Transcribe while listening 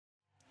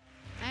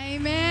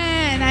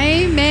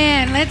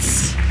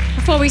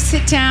Before we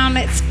sit down,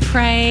 let's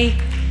pray.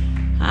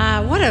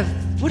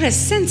 What a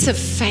sense of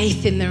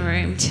faith in the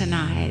room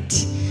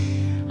tonight.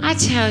 I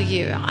tell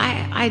you,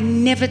 I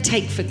never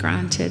take for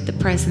granted the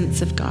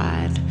presence of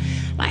God.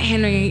 Like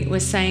Henry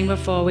was saying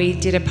before, we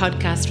did a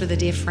podcast with a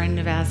dear friend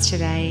of ours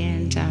today,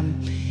 and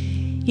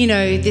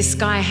this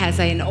guy has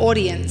an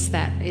audience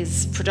that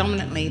is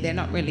predominantly, they're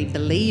not really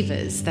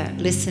believers that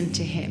listen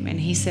to him. And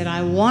he said,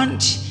 I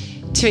want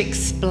to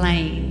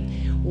explain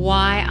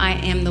why I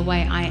am the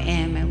way I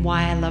am and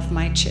why I love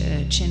my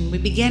church. And we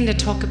began to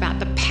talk about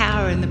the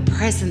power and the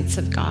presence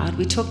of God.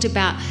 We talked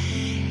about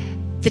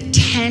the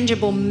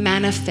tangible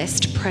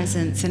manifest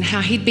presence and how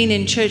he'd been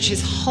in church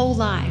his whole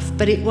life,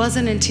 but it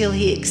wasn't until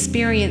he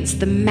experienced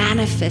the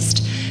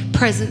manifest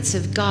presence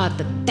of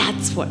God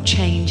that's what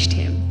changed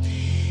him.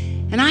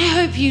 And I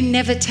hope you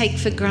never take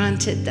for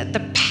granted that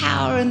the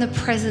power and the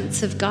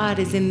presence of God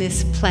is in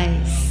this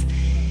place.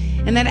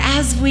 And that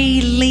as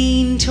we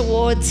lean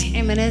towards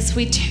him and as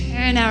we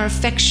turn our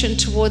affection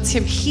towards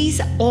him,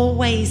 he's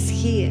always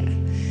here.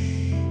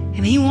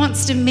 And he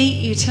wants to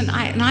meet you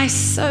tonight. And I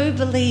so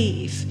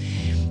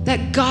believe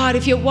that God,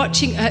 if you're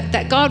watching,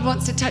 that God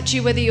wants to touch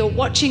you, whether you're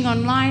watching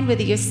online,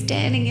 whether you're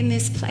standing in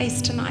this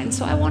place tonight. And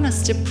so I want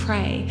us to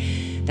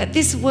pray that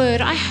this word,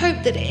 I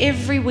hope that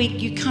every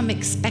week you come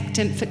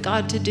expectant for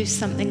God to do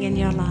something in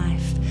your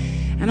life.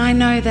 And I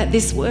know that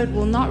this word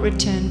will not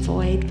return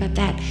void, but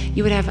that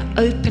you would have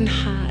open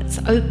hearts,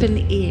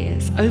 open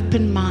ears,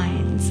 open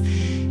minds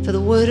for the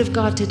word of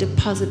God to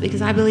deposit,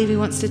 because I believe he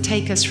wants to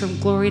take us from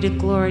glory to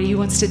glory. He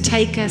wants to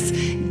take us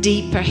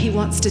deeper. He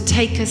wants to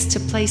take us to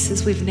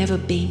places we've never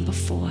been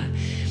before.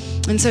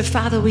 And so,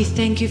 Father, we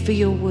thank you for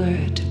your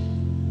word.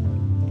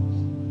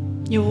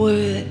 Your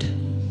word,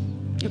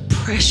 your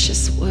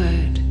precious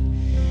word.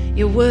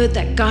 Your word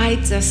that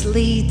guides us,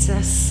 leads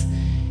us,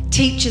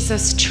 teaches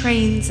us,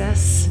 trains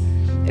us,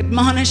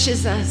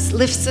 admonishes us,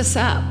 lifts us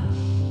up,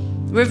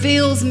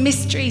 reveals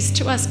mysteries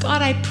to us.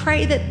 God, I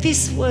pray that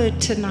this word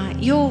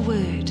tonight, your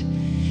word,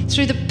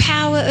 through the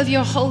power of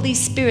your Holy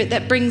Spirit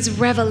that brings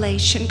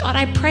revelation, God,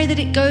 I pray that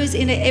it goes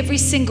into every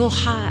single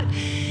heart.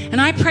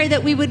 And I pray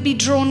that we would be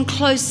drawn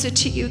closer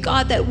to you,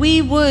 God, that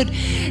we would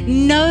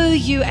know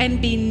you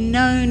and be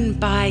known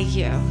by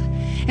you.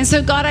 And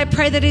so, God, I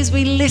pray that as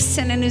we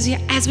listen and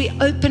as we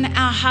open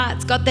our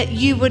hearts, God, that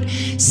you would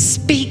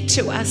speak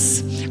to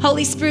us.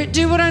 Holy Spirit,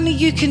 do what only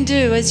you can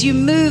do as you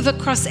move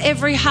across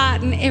every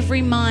heart and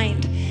every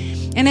mind.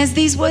 And as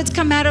these words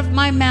come out of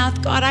my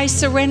mouth, God, I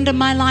surrender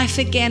my life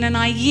again and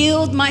I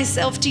yield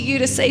myself to you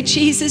to say,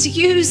 Jesus,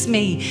 use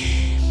me.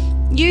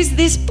 Use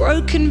this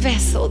broken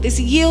vessel, this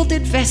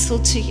yielded vessel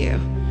to you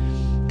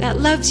that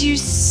loves you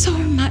so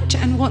much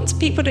and wants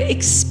people to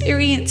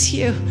experience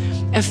you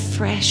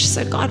afresh.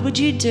 So God, would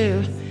you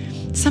do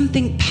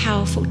something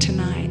powerful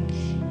tonight?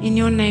 In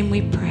your name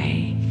we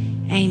pray.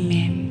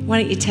 Amen.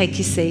 Why don't you take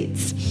your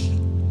seats?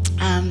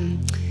 I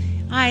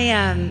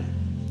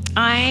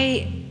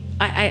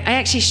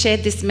actually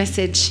shared this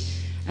message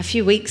a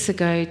few weeks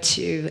ago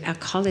to our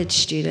college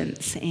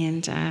students,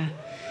 and so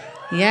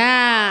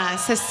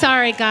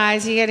sorry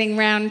guys, you're getting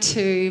round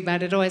two,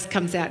 but it always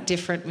comes out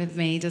different with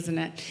me, doesn't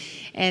it?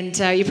 And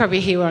you're probably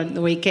here on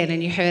the weekend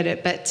and you heard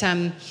it, but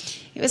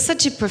it was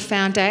such a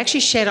profound day. I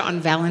actually shared it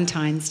on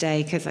Valentine's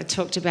Day because I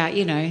talked about,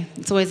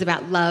 it's always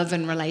about love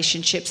and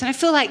relationships. And I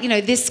feel like,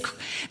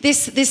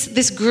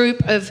 this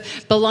group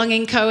of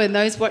Belonging Co. and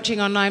those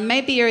watching online,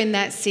 maybe you're in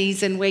that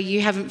season where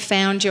you haven't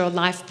found your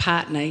life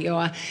partner,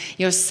 your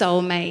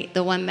soulmate,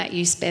 the one that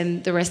you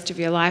spend the rest of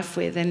your life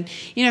with. And,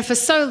 for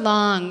so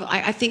long,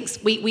 I think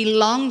we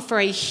long for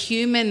a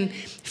human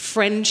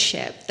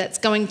friendship that's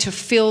going to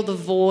fill the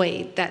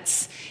void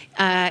that's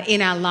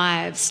in our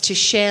lives, to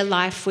share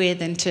life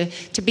with and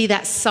to be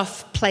that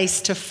soft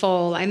place to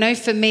fall. I know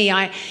for me,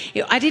 I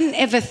didn't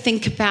ever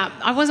think about,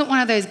 I wasn't one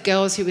of those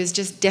girls who was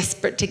just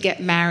desperate to get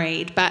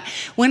married. But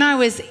when I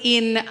was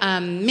in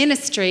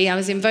ministry, I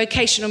was in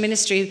vocational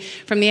ministry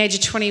from the age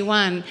of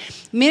 21.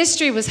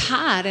 Ministry was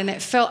hard and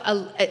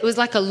it was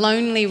like a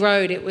lonely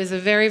road. It was a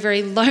very,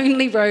 very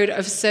lonely road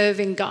of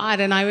serving God.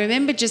 And I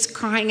remember just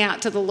crying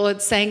out to the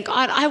Lord saying,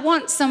 God, I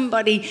want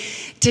somebody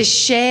to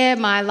share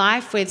my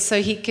life with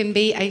so he can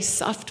be a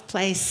soft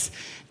place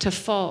to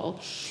fall.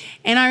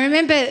 And I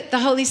remember the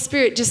Holy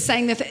Spirit just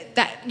saying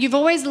that you've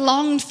always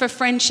longed for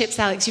friendships,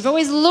 Alex. You've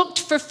always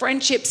looked for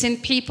friendships in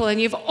people and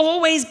you've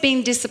always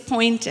been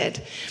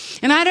disappointed.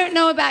 And I don't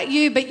know about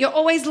you, but you're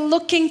always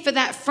looking for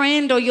that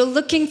friend, or you're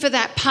looking for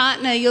that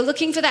partner. You're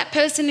looking for that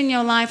person in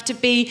your life to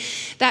be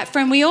that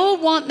friend. We all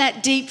want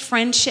that deep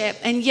friendship,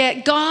 and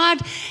yet God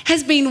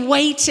has been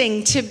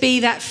waiting to be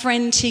that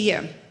friend to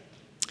you.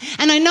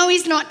 And I know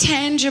he's not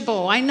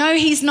tangible. I know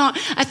he's not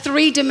a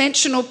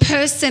three-dimensional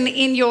person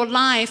in your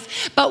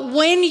life. But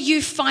when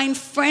you find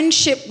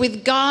friendship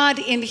with God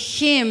in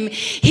him,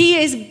 he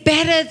is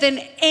better than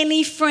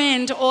any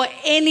friend or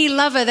any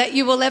lover that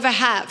you will ever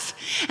have.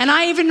 And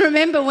I even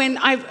remember when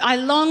I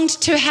longed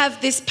to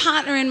have this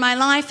partner in my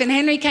life, and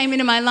Henry came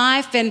into my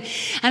life. And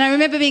I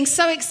remember being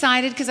so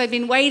excited because I'd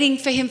been waiting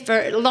for him for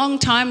a long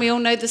time. We all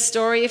know the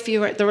story if you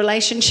were at the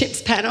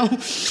relationships panel.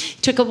 It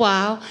took a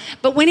while.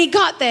 But when he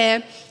got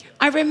there,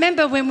 I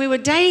remember when we were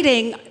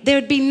dating, there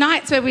would be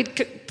nights where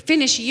we'd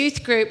finish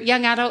youth group,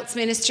 young adults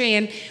ministry,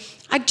 and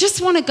I'd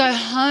just want to go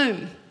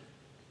home.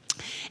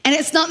 And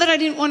it's not that I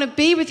didn't want to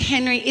be with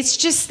Henry, it's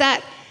just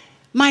that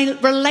my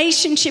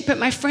relationship and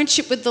my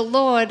friendship with the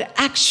Lord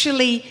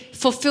actually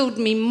fulfilled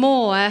me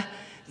more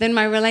than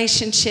my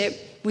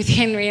relationship with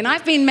Henry. And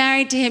I've been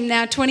married to him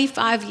now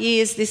 25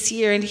 years this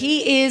year, and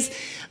he is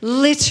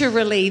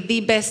literally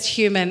the best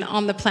human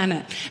on the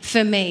planet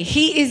for me.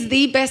 He is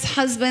the best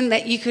husband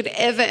that you could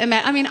ever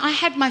imagine. I mean, I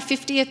had my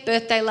 50th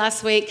birthday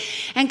last week,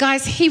 and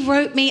guys, he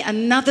wrote me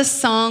another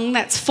song.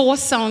 That's 4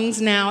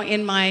 songs now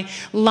in my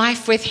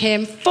life with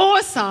him.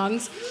 4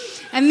 songs.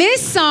 And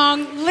this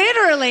song,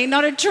 literally,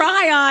 not a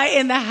dry eye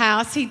in the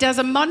house. He does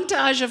a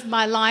montage of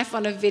my life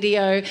on a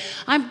video.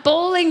 I'm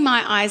bawling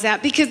my eyes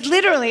out because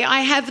literally I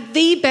have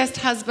the best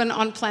husband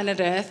on planet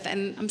Earth.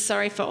 And I'm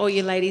sorry for all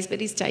you ladies, but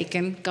he's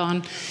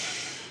gone.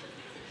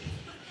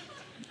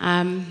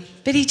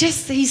 But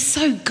he's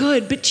so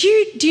good. But do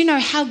you know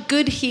how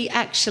good he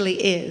actually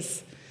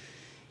is?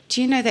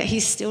 Do you know that he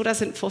still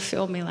doesn't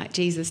fulfill me like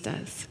Jesus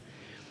does?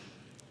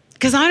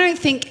 Because I don't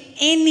think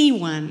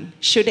anyone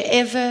should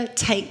ever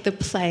take the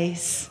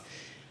place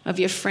of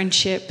your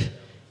friendship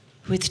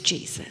with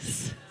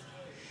Jesus.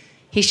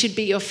 He should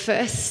be your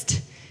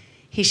first.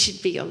 He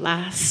should be your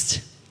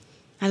last.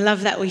 I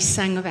love that we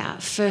sang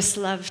about first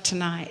love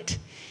tonight,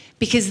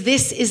 because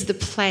this is the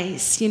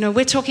place. You know,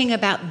 we're talking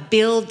about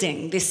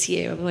building this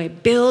year. We're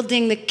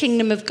building the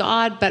kingdom of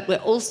God, but we're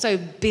also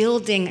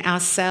building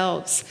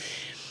ourselves.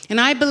 And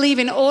I believe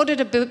in order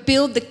to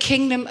build the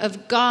kingdom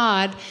of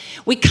God,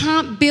 we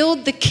can't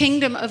build the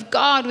kingdom of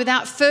God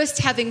without first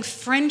having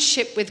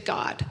friendship with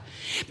God.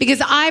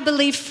 Because I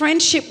believe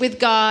friendship with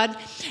God,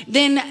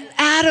 then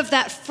out of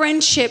that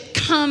friendship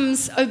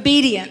comes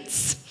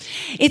obedience.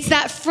 It's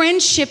that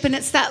friendship and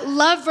it's that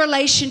love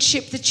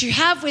relationship that you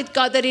have with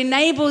God that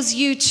enables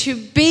you to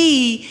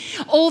be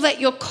all that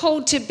you're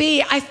called to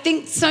be. I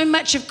think so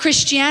much of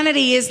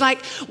Christianity is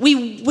like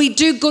we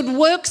do good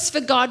works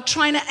for God,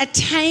 trying to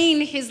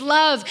attain his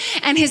love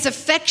and his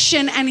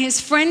affection and his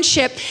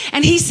friendship.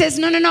 And he says,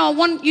 no, I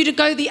want you to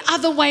go the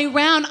other way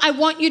around. I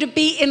want you to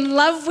be in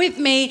love with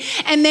me,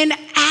 and then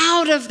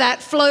out of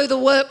that flow the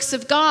works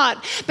of God.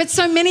 But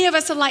so many of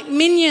us are like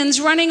minions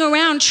running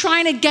around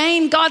trying to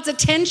gain God's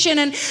attention.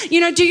 And,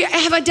 you know,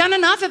 have I done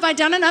enough? Have I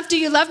done enough? Do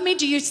you love me?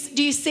 Do you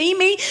see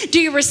me? Do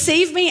you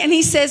receive me? And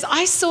he says,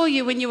 I saw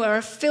you when you were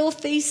a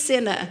filthy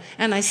sinner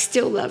and I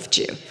still loved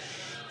you.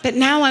 But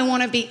now I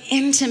want to be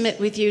intimate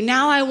with you.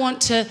 Now I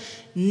want to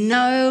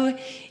know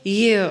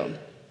you.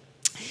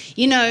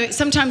 You know,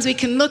 sometimes we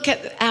can look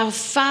at our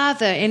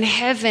Father in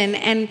heaven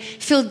and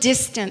feel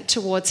distant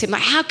towards him.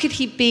 Like, how could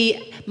he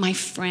be my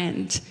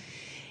friend?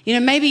 You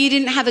know, maybe you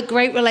didn't have a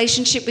great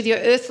relationship with your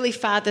earthly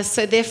father,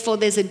 so therefore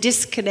there's a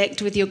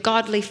disconnect with your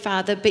godly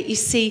father. But you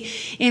see,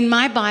 in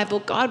my Bible,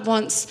 God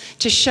wants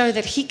to show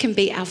that he can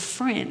be our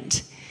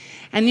friend.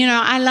 And, you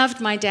know, I loved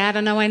my dad.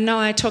 I know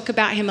I talk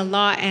about him a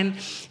lot. And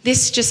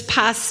this just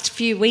past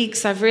few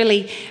weeks, I've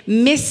really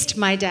missed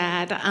my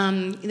dad.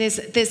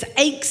 There's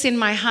aches in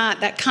my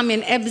heart that come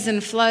in ebbs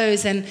and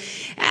flows. And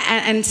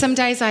some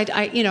days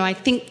I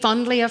think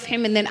fondly of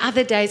him. And then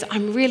other days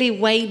I'm really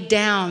weighed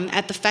down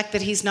at the fact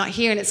that he's not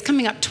here. And it's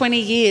coming up 20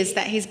 years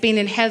that he's been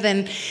in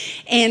heaven.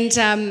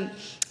 And,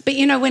 but,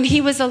 you know, when he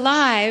was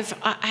alive,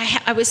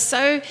 I was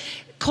so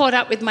caught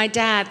up with my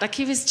dad. Like,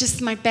 he was just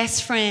my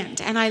best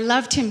friend, and I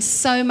loved him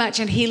so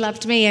much, and he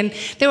loved me. And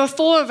there were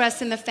 4 of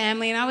us in the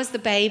family, and I was the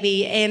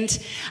baby. And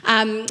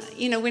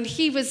you know, when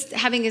he was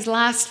having his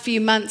last few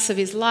months of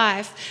his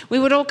life, we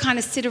would all kind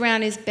of sit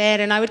around his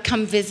bed, and I would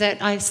come visit.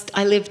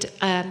 I lived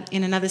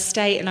in another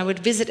state, and I would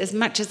visit as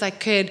much as I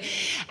could.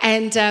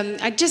 And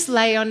I'd just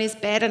lay on his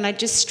bed, and I'd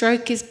just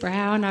stroke his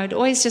brow, and I'd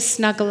always just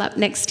snuggle up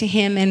next to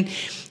him. And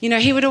you know,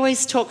 he would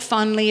always talk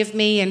fondly of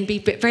me and be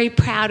very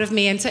proud of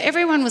me. And so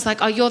everyone was like,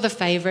 oh, you're the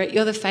favorite,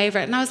 you're the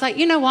favorite. And I was like,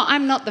 you know what,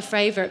 I'm not the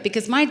favorite,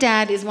 because my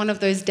dad is one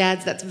of those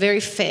dads that's very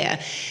fair.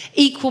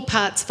 Equal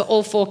parts for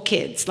all 4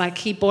 kids. Like,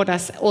 he bought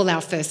us all our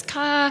first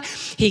car.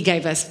 He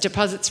gave us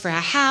deposits for our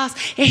house.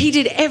 He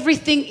did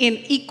everything in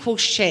equal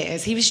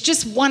shares. He was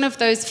just one of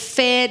those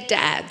fair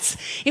dads.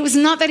 It was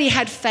not that he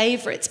had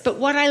favorites, but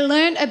what I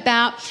learned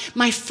about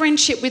my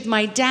friendship with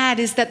my dad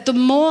is that the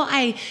more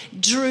I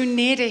drew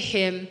near to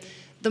him,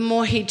 the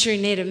more he drew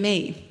near to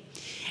me.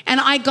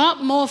 And I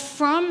got more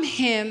from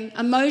him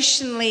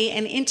emotionally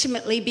and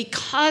intimately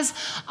because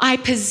I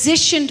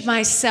positioned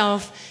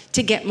myself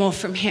to get more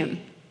from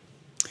him.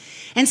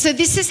 And so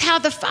this is how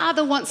the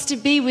Father wants to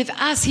be with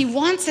us. He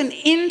wants an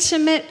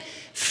intimate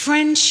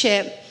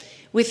friendship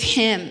with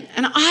him.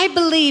 And I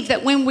believe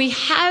that when we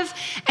have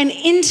an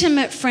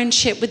intimate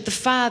friendship with the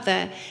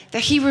Father,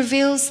 that he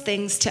reveals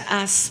things to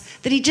us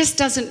that he just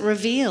doesn't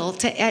reveal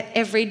to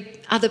every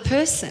other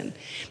person.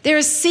 There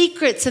are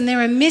secrets and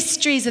there are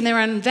mysteries and there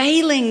are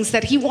unveilings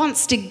that he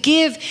wants to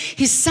give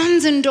his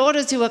sons and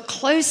daughters who are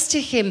close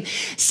to him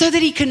so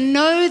that he can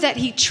know that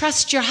he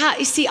trusts your heart.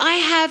 You see, I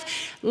have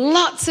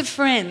lots of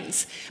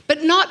friends,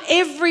 but not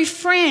every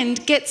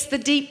friend gets the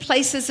deep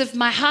places of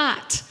my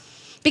heart.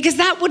 Because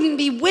that wouldn't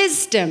be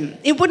wisdom.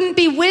 It wouldn't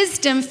be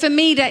wisdom for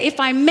me to, if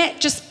I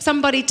met just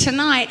somebody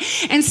tonight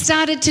and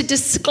started to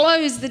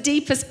disclose the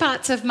deepest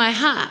parts of my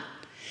heart.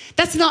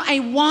 That's not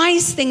a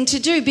wise thing to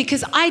do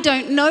because I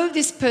don't know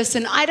this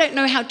person. I don't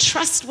know how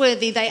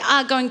trustworthy they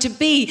are going to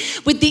be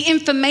with the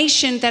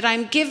information that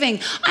I'm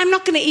giving. I'm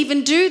not going to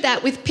even do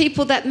that with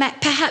people that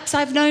perhaps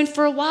I've known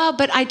for a while,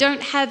 but I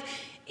don't have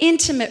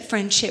intimate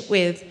friendship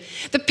with.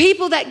 The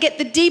people that get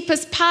the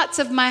deepest parts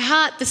of my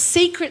heart, the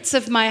secrets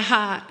of my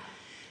heart,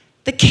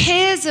 the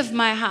cares of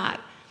my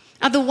heart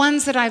are the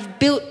ones that I've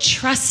built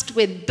trust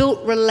with,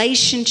 built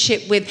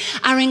relationship with,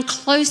 are in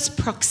close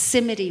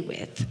proximity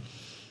with.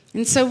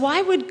 And so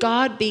why would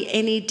God be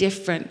any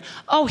different?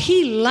 Oh,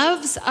 he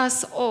loves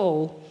us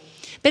all.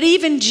 But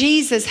even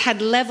Jesus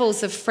had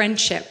levels of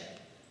friendship.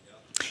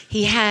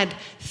 He had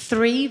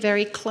 3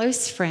 very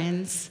close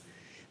friends.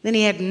 Then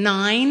he had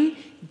 9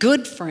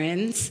 good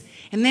friends.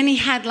 And then he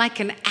had like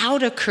an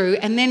outer crew.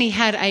 And then he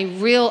had a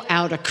real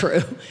outer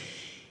crew.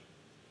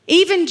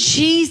 Even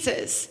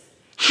Jesus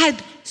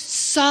had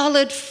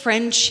solid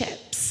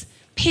friendships.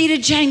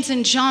 Peter, James,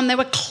 and John, they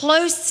were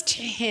close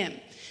to him.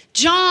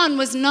 John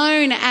was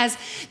known as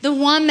the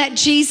one that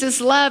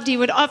Jesus loved. He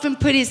would often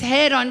put his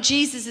head on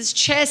Jesus'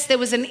 chest. There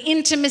was an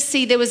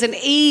intimacy, there was an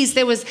ease,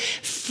 there was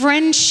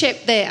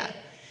friendship there.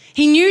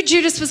 He knew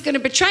Judas was going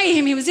to betray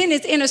him. He was in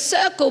his inner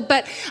circle,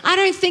 but I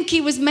don't think he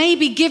was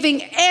maybe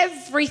giving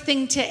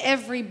everything to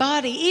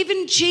everybody.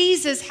 Even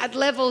Jesus had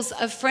levels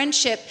of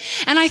friendship.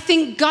 And I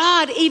think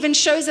God even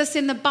shows us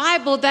in the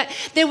Bible that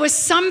there were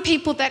some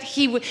people that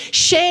he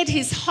shared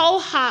his whole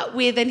heart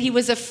with and he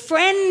was a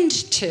friend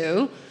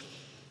to,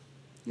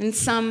 and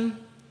some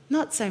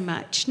not so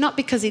much. Not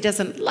because he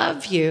doesn't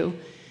love you,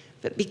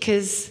 but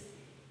because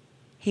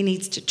he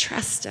needs to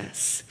trust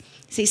us.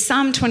 See,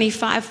 Psalm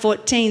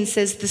 25:14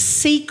 says, the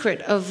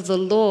secret of the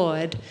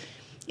Lord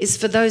is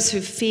for those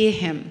who fear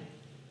him,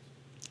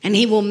 and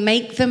he will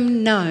make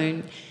them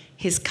known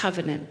his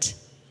covenant.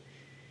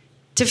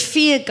 To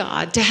fear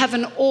God, to have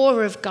an awe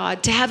of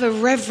God, to have a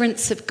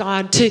reverence of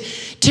God,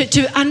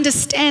 to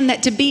understand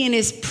that to be in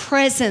his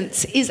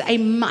presence is a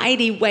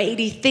mighty,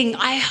 weighty thing.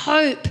 I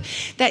hope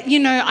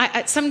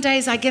that, some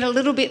days I get a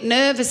little bit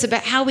nervous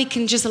about how we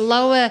can just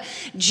lower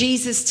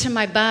Jesus to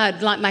my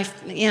bud, like my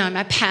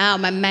pal,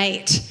 my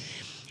mate.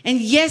 And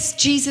yes,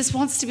 Jesus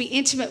wants to be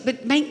intimate,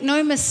 but make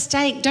no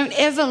mistake, don't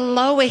ever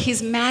lower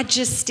his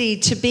majesty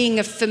to being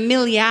a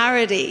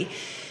familiarity.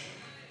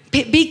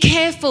 Be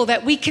careful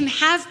that we can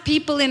have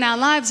people in our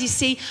lives. You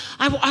see,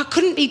 I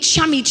couldn't be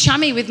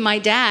chummy with my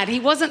dad. He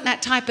wasn't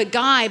that type of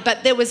guy,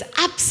 but there was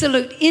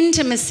absolute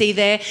intimacy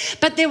there.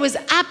 But there was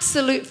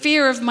absolute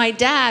fear of my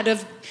dad,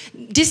 of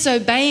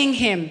disobeying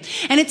him.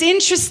 And it's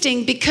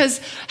interesting because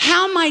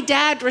how my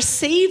dad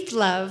received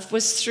love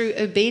was through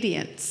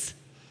obedience.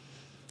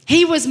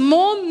 He was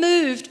more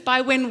moved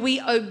by when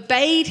we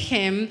obeyed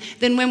him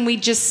than when we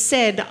just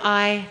said,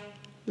 I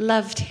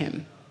loved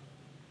him.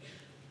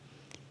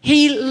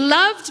 He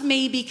loved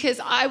me because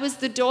I was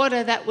the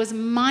daughter that was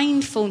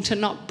mindful to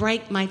not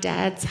break my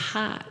dad's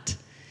heart.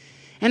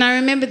 And I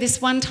remember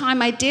this one time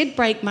I did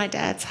break my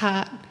dad's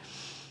heart.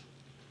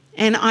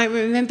 And I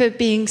remember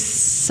being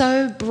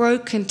so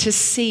broken to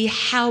see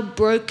how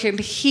broken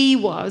he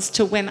was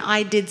to when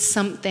I did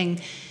something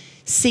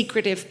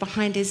secretive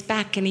behind his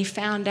back and he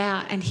found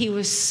out, and he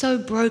was so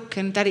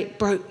broken that it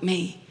broke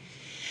me.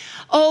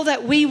 Oh,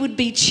 that we would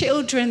be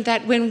children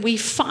that when we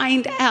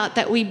find out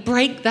that we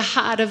break the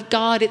heart of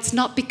God, it's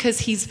not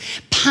because he's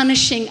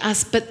punishing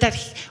us, but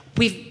that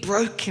we've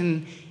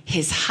broken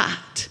his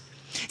heart.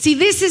 See,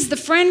 this is the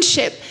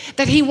friendship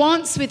that he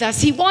wants with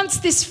us. He wants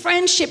this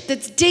friendship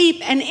that's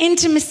deep and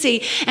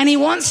intimacy, and he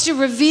wants to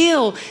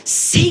reveal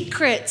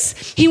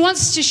secrets. He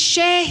wants to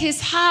share his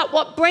heart.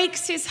 What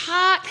breaks his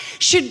heart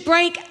should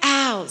break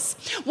ours.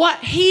 What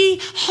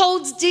he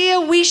holds dear,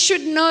 we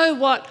should know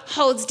what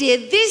holds dear.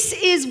 This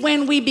is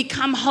when we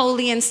become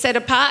holy and set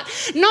apart,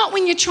 not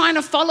when you're trying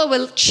to follow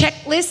a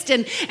checklist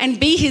and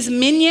be his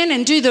minion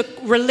and do the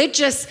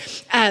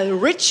religious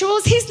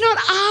rituals. He's not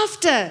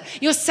after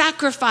your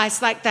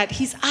sacrifice like that.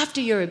 He's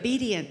after your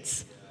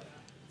obedience.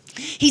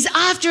 He's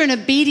after an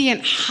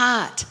obedient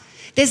heart.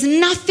 There's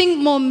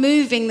nothing more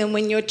moving than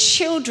when your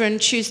children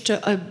choose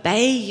to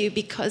obey you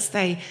because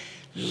they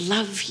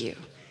love you.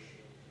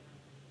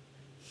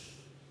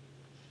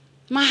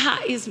 My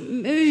heart is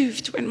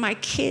moved when my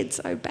kids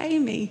obey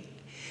me.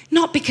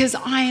 Not because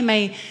I am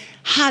a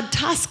hard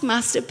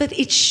taskmaster, but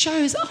it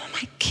shows, oh,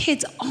 my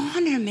kids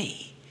honor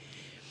me.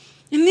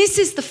 And this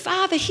is the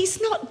Father. He's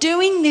not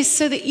doing this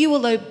so that you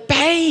will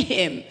obey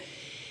him.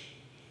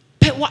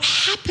 But what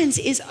happens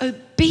is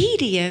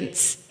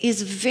obedience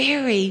is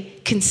very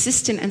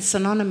consistent and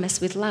synonymous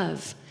with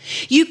love.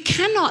 You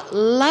cannot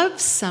love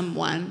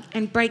someone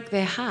and break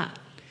their heart.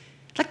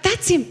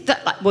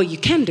 Well, you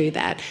can do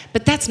that,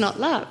 but that's not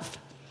love.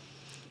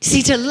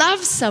 See, to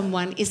love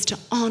someone is to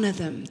honor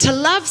them. To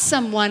love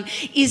someone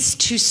is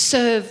to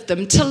serve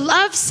them. To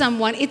love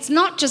someone, it's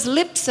not just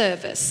lip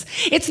service.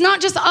 It's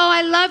not just, oh,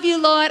 I love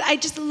you, Lord. I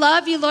just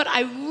love you, Lord.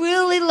 I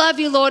really love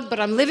you, Lord, but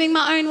I'm living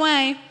my own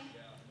way.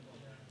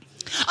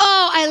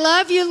 Oh, I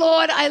love you,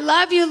 Lord. I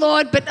love you,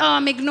 Lord, but oh,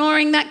 I'm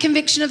ignoring that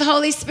conviction of the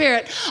Holy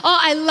Spirit. Oh,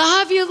 I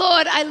love you,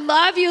 Lord. I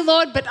love you,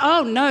 Lord, but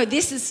oh, no,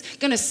 this is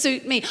going to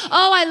suit me.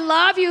 Oh, I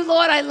love you,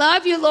 Lord. I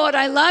love you, Lord.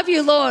 I love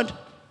you, Lord.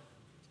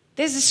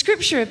 There's a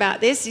scripture about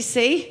this, you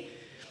see.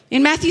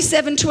 In Matthew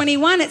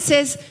 7:21, it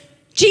says,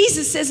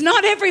 Jesus says,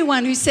 not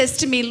everyone who says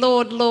to me,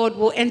 Lord, Lord,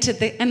 will enter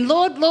the... And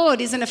Lord,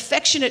 Lord is an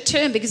affectionate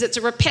term because it's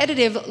a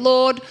repetitive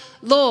Lord,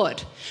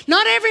 Lord.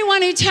 Not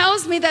everyone who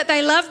tells me that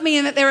they love me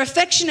and that they're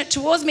affectionate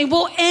towards me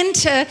will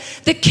enter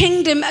the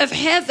kingdom of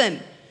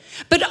heaven,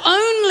 but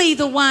only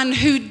the one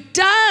who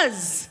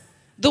does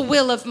the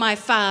will of my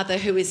Father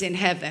who is in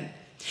heaven.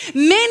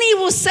 Many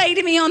will say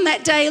to me on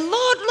that day,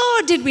 Lord,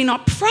 Lord, did we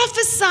not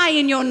prophesy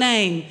in your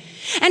name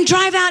and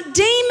drive out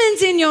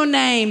demons in your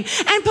name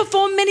and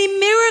perform many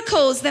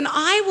miracles? Then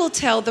I will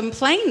tell them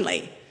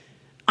plainly,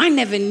 I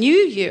never knew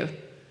you.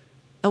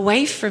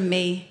 Away from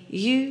me,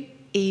 you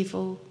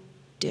evil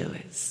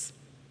doers.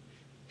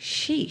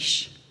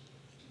 Sheesh.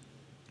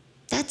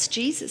 That's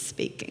Jesus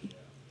speaking.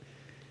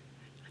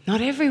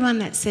 Not everyone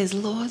that says,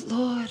 Lord,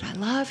 Lord, I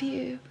love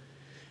you.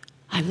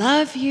 I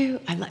love you.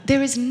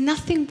 There is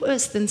nothing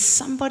worse than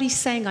somebody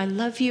saying, I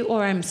love you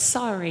or I'm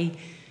sorry,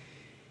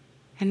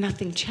 and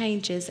nothing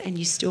changes and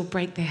you still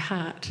break their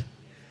heart.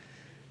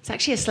 It's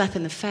actually a slap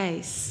in the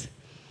face.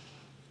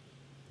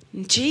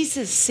 And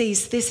Jesus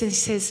sees this and he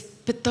says,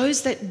 but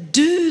those that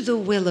do the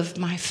will of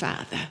my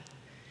Father,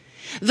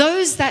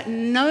 those that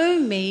know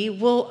me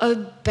will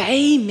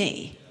obey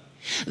me.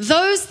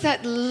 Those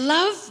that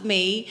love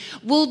me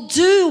will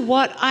do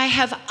what I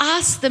have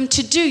asked them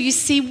to do. You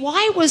see,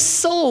 why was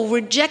Saul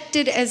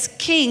rejected as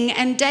king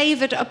and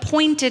David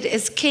appointed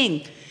as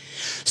king?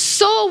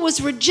 Saul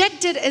was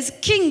rejected as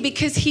king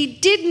because he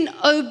didn't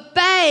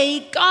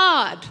obey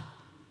God.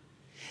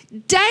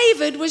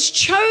 David was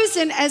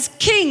chosen as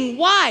king.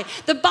 Why?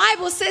 The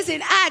Bible says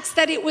in Acts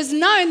that it was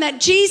known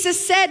that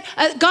Jesus said,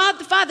 God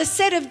the Father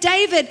said of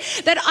David,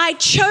 that I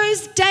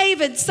chose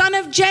David, son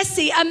of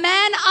Jesse, a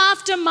man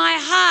after my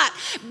heart,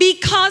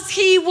 because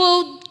he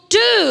will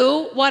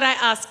do what I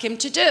ask him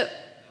to do.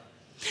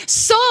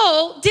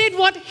 Saul did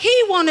what he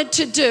wanted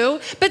to do,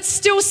 but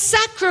still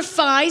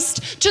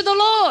sacrificed to the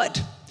Lord.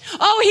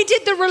 Oh, he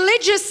did the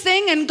religious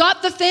thing and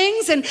got the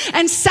things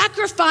and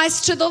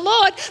sacrificed to the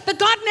Lord, but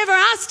God never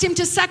asked him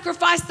to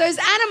sacrifice those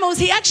animals.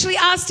 He actually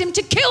asked him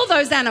to kill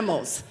those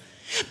animals.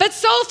 But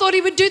Saul thought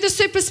he would do the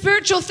super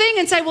spiritual thing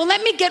and say, well,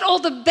 let me get all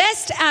the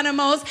best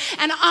animals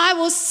and I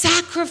will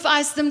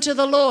sacrifice them to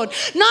the Lord.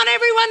 Not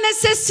everyone that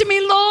says to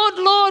me, Lord,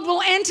 Lord,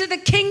 will enter the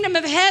kingdom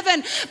of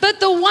heaven, but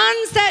the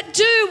ones that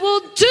do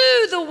will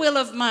do the will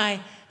of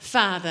my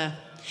Father.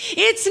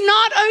 It's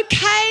not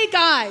okay,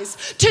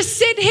 guys, to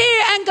sit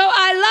here and go,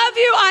 I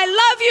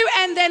love you,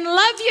 and then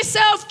love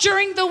yourself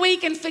during the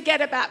week and forget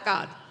about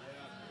God.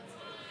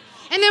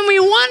 And then we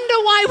wonder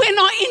why we're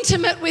not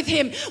intimate with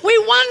him. We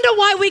wonder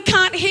why we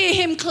can't hear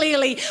him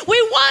clearly.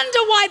 We wonder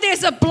why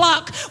there's a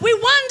block. We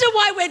wonder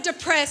why we're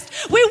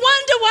depressed. We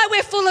wonder why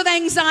we're full of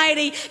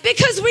anxiety,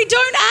 because we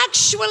don't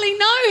actually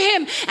know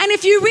him. And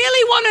if you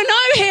really want to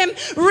know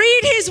him,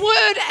 read his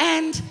word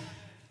and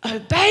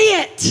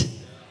obey it.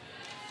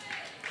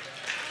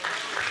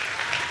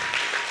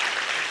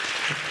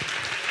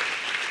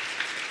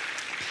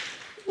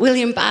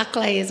 William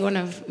Barclay is one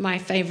of my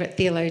favorite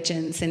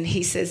theologians, and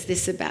he says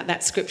this about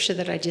that scripture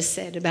that I just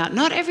said about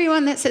not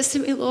everyone that says to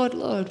me, Lord,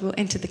 Lord, will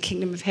enter the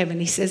kingdom of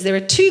heaven. He says there are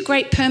two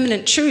great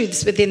permanent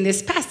truths within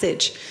this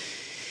passage.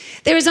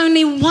 There is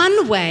only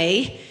one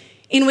way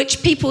in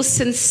which people's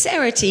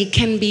sincerity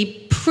can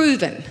be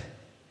proven,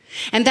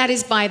 and that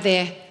is by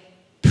their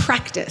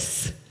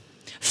practice.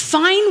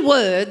 Fine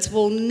words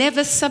will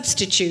never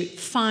substitute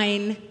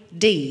fine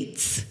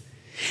deeds.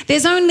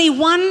 There's only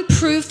one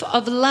proof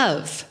of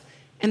love,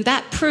 and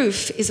that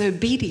proof is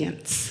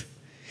obedience.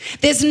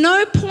 There's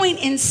no point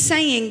in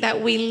saying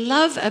that we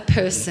love a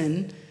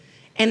person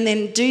and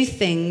then do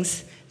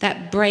things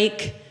that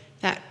break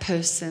that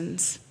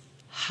person's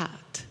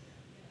heart.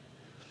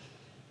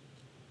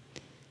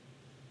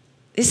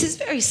 This is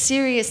very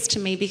serious to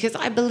me because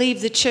I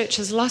believe the church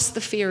has lost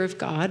the fear of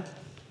God.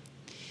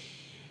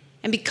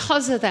 And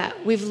because of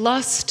that, we've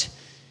lost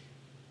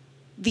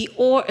the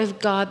awe of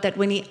God, that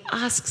when he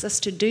asks us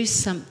to do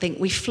something,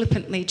 we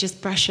flippantly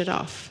just brush it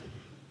off.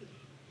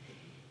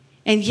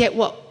 And yet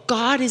what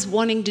God is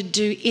wanting to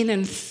do in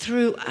and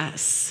through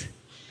us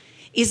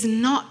is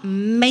not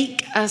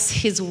make us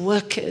his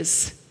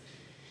workers,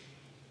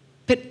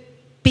 but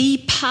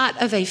be part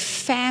of a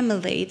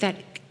family that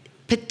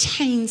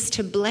pertains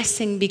to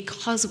blessing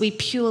because we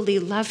purely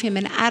love him.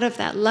 And out of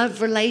that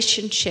love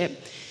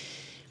relationship,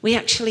 we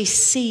actually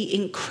see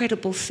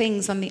incredible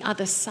things on the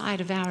other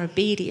side of our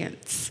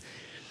obedience.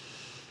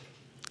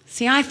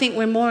 See, I think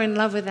we're more in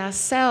love with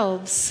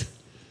ourselves,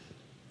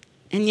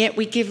 and yet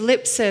we give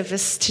lip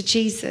service to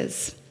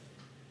Jesus.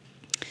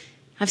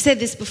 I've said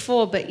this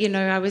before, but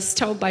I was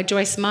told by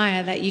Joyce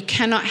Meyer that you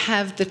cannot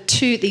have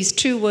these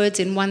two words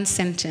in one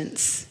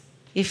sentence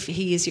if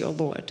he is your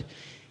Lord.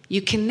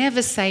 You can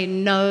never say,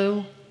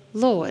 no,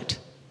 Lord.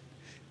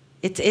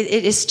 It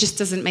just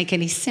doesn't make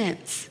any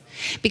sense.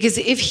 Because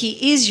if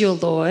he is your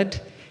Lord,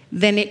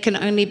 then it can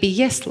only be,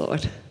 yes,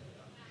 Lord.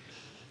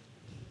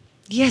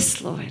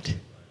 Yes, Lord.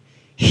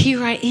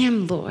 Here I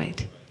am,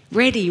 Lord.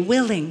 Ready,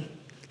 willing,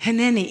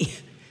 Haneni.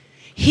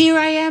 Here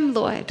I am,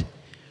 Lord.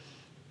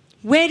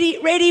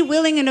 Ready,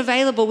 willing, and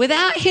available,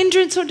 without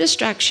hindrance or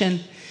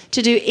distraction,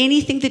 to do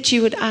anything that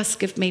you would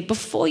ask of me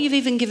before you've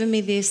even given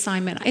me the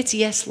assignment. It's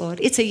yes, Lord.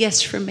 It's a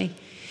yes from me.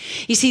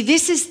 You see,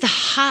 this is the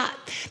heart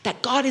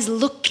that God is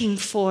looking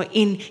for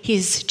in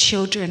his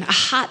children, a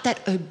heart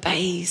that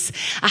obeys,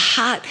 a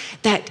heart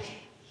that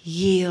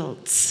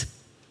yields.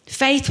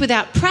 Faith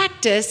without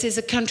practice is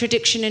a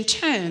contradiction in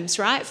terms,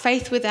 right?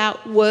 Faith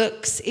without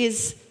works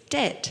is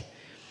dead.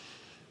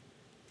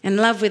 And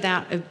love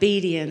without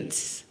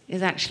obedience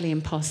is actually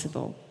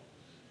impossible.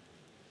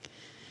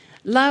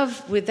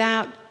 Love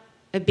without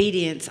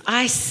obedience,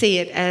 I see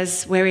it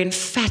as we're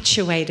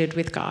infatuated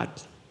with God.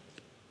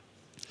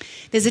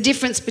 There's a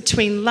difference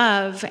between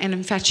love and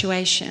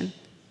infatuation.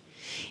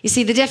 You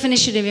see, the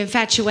definition of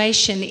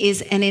infatuation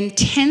is an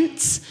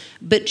intense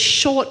but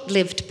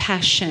short-lived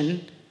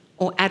passion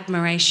or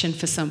admiration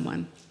for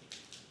someone.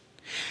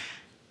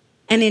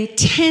 An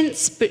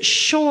intense but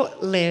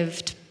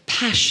short-lived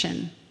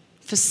passion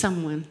for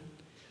someone.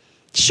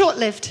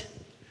 Short-lived.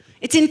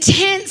 It's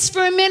intense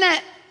for a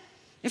minute.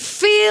 It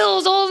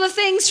feels all the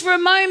things for a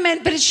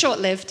moment, but it's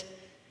short-lived.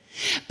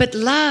 But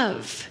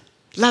love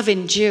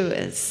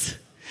endures.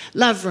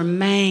 Love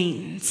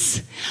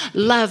remains.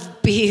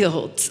 Love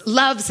builds.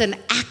 Love's an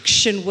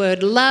action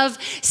word. Love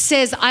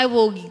says, I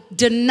will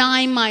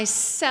deny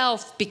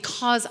myself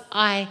because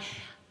I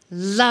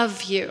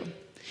love you.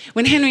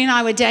 When Henry and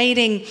I were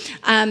dating,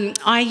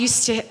 I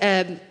used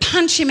to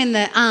punch him in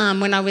the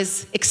arm when I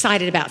was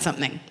excited about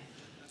something.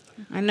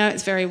 I know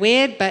it's very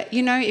weird, but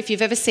if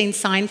you've ever seen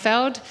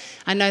Seinfeld,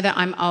 I know that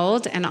I'm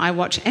old and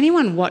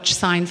anyone watch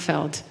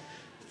Seinfeld?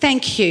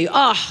 Thank you.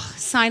 Oh,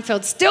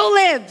 Seinfeld still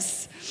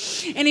lives.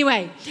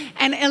 Anyway,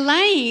 and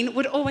Elaine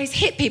would always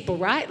hit people,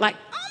 right? Like,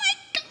 oh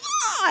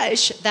my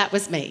gosh, that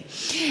was me.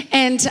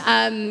 And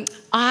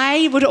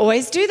I would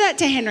always do that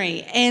to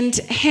Henry. And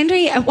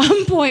Henry at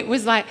one point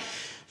was like,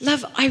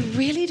 love, I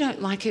really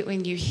don't like it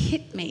when you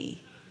hit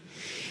me.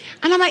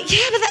 And I'm like,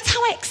 yeah, but that's how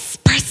I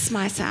express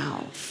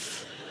myself.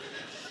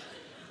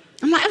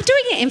 I'm like, I'm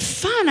doing it in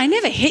fun. I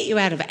never hit you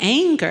out of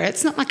anger.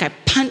 It's not like I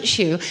punch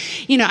you.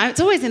 It's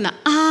always in the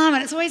arm,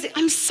 and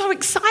I'm so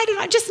excited.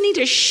 I just need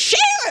to share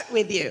it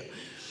with you.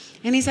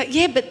 And he's like,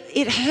 yeah, but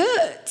it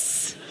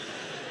hurts.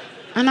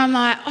 And I'm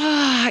like,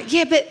 oh,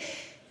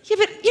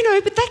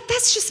 but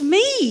that's just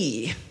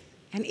me.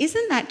 And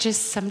isn't that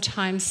just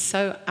sometimes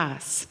so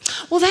us?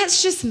 Well,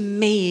 that's just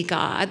me,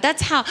 God.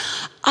 That's how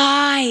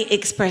I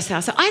express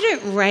ourselves. I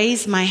don't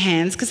raise my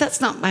hands because that's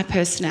not my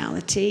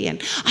personality.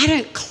 And I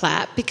don't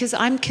clap because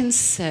I'm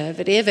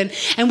conservative.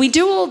 And we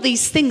do all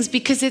these things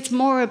because it's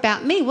more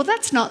about me. Well,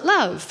 that's not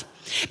love.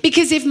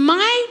 Because if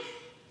my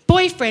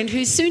boyfriend,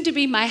 who's soon to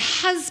be my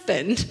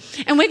husband,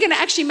 and we're going to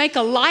actually make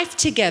a life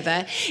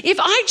together, if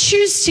I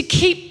choose to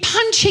keep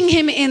punching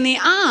him in the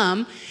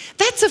arm,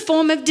 that's a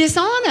form of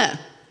dishonor.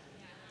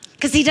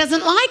 Because he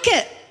doesn't like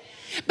it.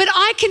 But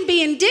I can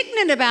be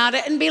indignant about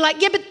it and be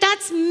like, yeah, but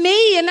that's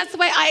me and that's the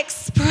way I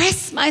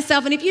express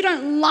myself. And if you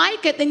don't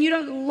like it, then you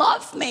don't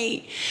love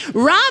me.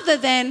 Rather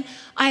than,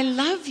 I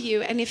love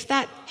you, and if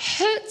that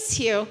hurts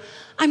you,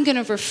 I'm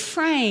going to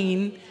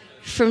refrain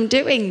from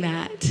doing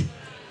that.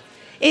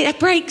 It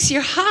breaks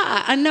your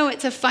heart. I know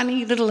it's a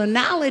funny little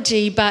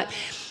analogy, but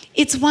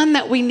it's one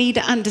that we need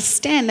to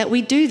understand, that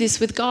we do this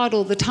with God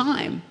all the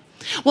time.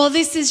 Well,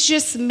 this is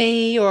just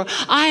me, or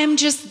I am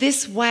just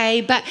this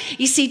way. But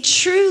you see,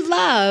 true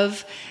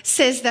love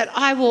says that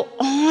I will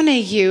honor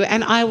you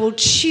and I will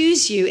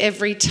choose you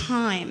every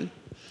time.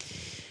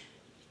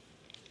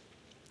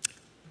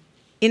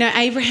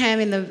 Abraham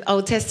in the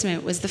Old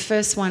Testament was the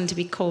first one to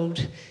be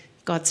called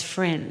God's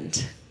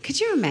friend. Could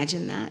you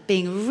imagine that?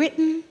 Being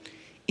written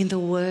in the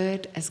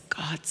word as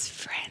God's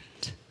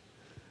friend.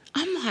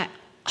 I'm like,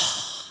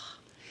 oh,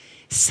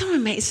 so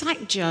amazing. It's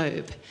like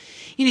Job.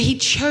 He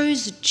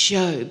chose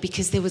Job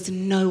because there was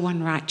no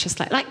one righteous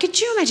like could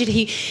you imagine?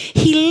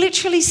 He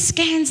literally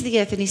scans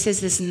the earth and he says,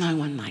 there's no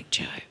one like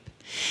Job.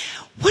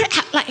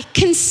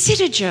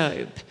 Consider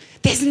Job.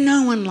 There's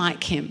no one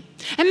like him.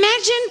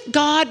 Imagine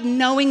God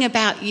knowing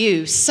about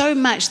you so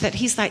much that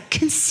he's like,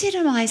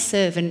 consider my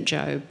servant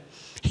Job.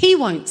 He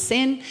won't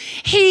sin.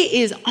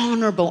 He is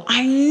honorable.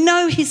 I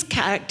know his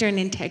character and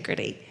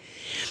integrity.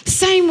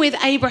 Same with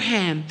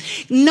Abraham,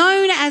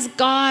 known as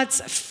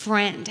God's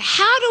friend.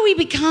 How do we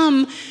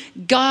become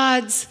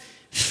God's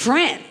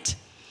friend?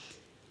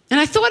 And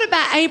I thought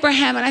about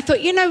Abraham, and I thought,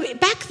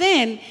 back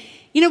then,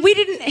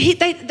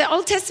 the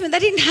Old Testament, they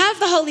didn't have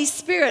the Holy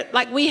Spirit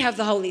like we have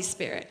the Holy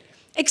Spirit,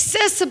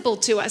 accessible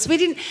to us. We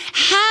didn't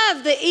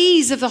have the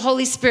ease of the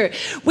Holy Spirit.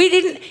 They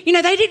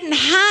didn't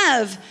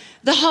have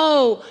the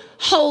whole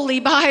Holy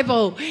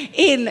Bible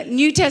in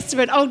New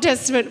Testament, Old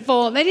Testament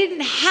form. They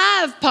didn't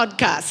have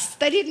podcasts.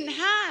 They didn't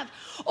have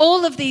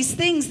all of these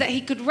things that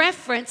he could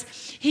reference.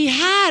 He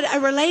had a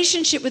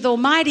relationship with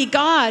Almighty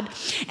God,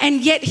 and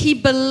yet he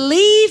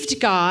believed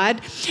God,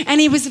 and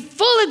he was in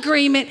full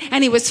agreement,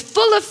 and he was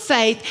full of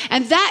faith,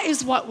 and that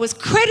is what was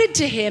credited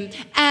to him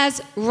as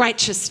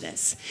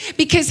righteousness,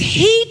 because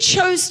he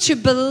chose to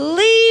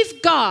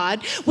believe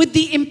God with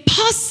the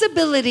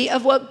impossibility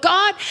of what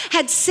God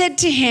had said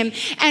to him,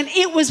 and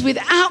it was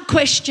without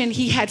question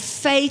he had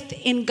faith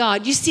in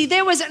God. You see,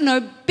 there was an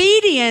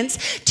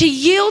obedience to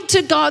yield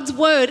to God's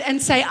word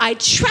and say, I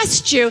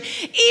trust you,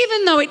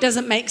 even though it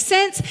doesn't make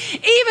sense,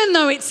 even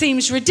though it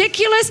seems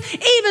ridiculous,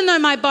 even though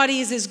my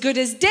body is as good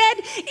as dead,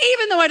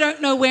 even though I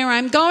don't know where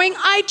I'm going,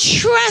 I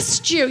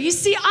trust you. You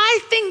see, I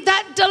think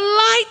that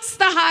delights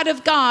the heart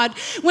of God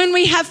when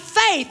we have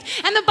faith.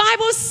 And the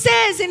Bible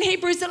says in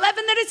Hebrews 11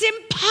 that it's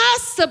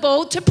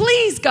impossible to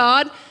please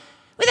God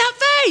without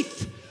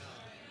faith.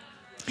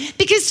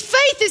 Because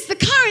faith is the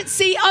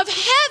currency of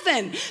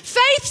heaven.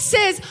 Faith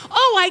says,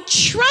 oh, I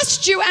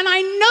trust you and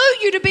I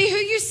know you to be who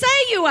you say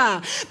you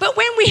are. But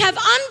when we have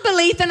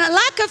unbelief and a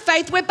lack of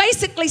faith, we're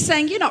basically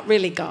saying, you're not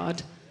really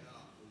God.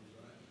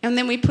 And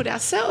then we put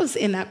ourselves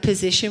in that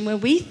position where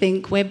we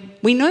think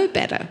we know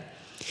better.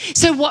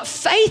 So what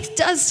faith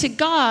does to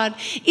God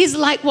is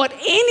like what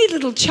any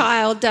little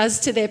child does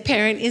to their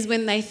parent, is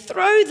when they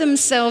throw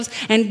themselves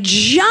and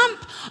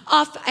jump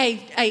off a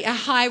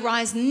high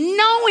rise,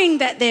 knowing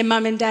that their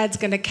mum and dad's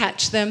going to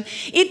catch them.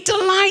 It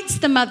delights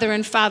the mother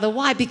and father.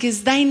 Why?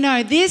 Because they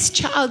know this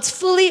child's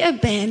fully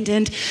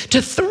abandoned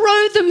to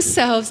throw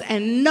themselves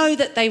and know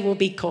that they will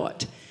be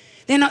caught.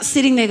 They're not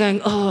sitting there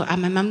going, oh, are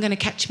my mum going to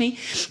catch me?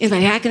 Is my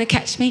dad going to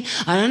catch me?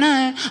 I don't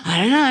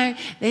know.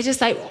 They're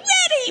just like,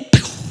 ready.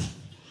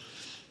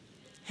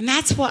 And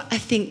that's what I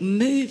think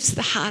moves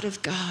the heart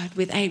of God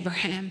with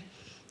Abraham,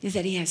 is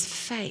that he has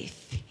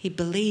faith. He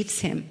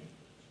believes him.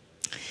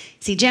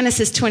 See,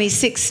 Genesis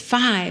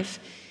 26:5,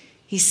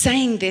 he's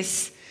saying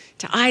this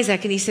to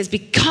Isaac, and he says,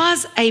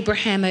 because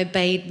Abraham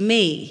obeyed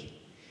me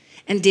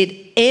and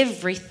did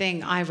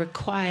everything I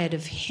required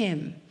of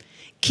him,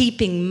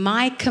 keeping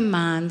my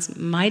commands,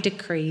 my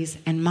decrees,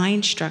 and my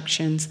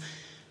instructions,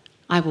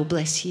 I will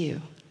bless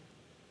you.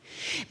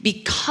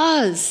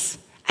 Because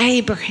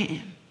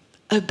Abraham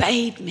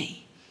obeyed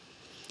me,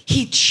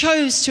 he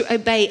chose to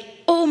obey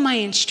all my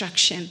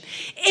instruction,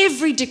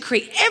 every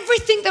decree,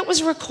 everything that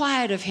was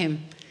required of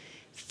him.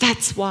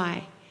 That's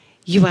why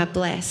you are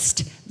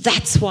blessed.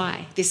 That's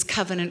why this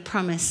covenant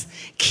promise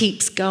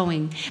keeps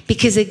going.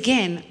 Because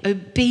again,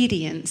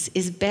 obedience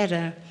is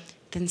better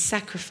than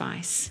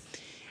sacrifice.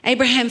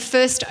 Abraham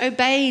first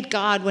obeyed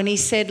God when he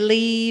said,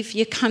 leave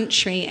your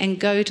country and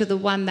go to the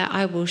one that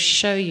I will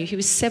show you. He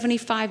was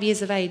 75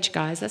 years of age,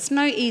 guys. That's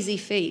no easy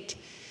feat.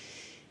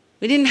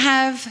 We didn't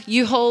have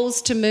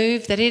U-Hauls to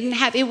move.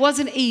 It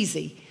wasn't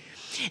easy.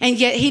 And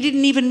yet he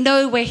didn't even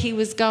know where he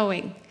was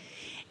going.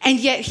 And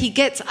yet he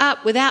gets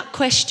up without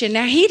question.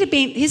 Now,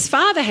 his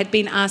father had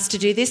been asked to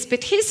do this,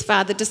 but his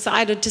father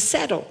decided to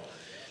settle.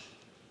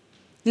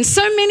 And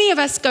so many of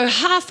us go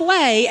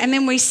halfway and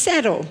then we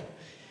settle.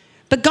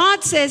 But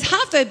God says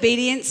half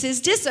obedience is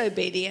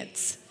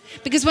disobedience.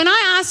 Because when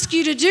I ask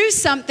you to do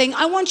something,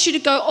 I want you to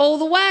go all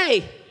the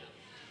way.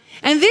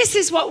 And this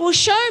is what will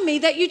show me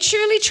that you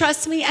truly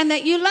trust me and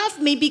that you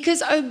love me,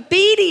 because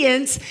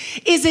obedience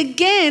is,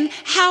 again,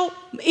 how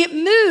it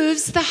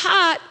moves the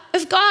heart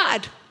of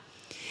God.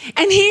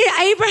 And here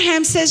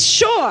Abraham says,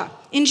 sure.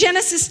 In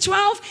Genesis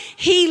 12,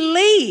 he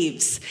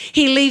leaves.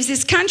 He leaves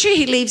his country,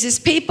 he leaves his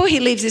people, he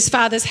leaves his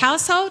father's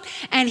household,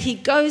 and he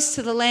goes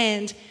to the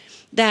land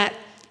that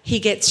he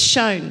gets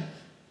shown.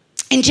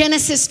 In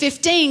Genesis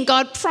 15,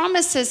 God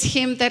promises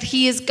him that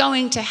he is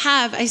going to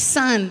have a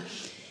son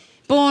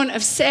born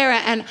of Sarah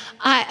and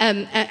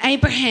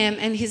Abraham,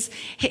 and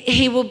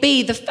he will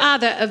be the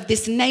father of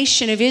this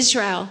nation of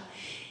Israel.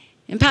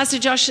 And Pastor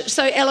Josh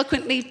so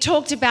eloquently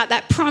talked about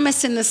that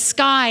promise in the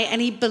sky,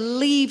 and he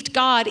believed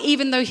God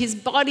even though his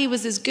body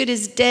was as good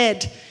as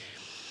dead.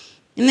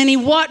 And then he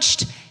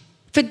watched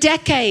for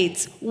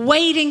decades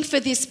waiting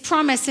for this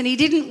promise, and he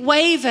didn't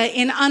waver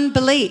in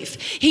unbelief.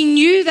 He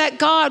knew that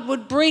God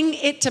would bring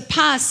it to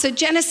pass. So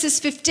Genesis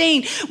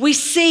 15, we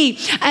see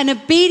an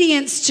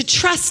obedience to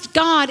trust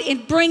God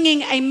in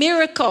bringing a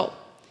miracle.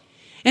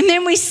 And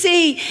then we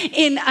see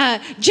in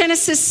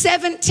Genesis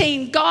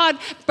 17, God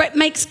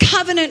makes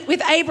covenant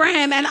with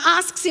Abraham and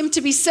asks him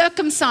to be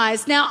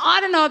circumcised. Now, I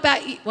don't know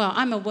about you. Well,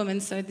 I'm a woman,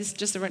 so this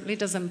just really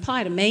doesn't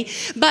apply to me.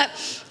 But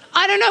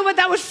I don't know what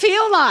that would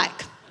feel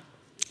like.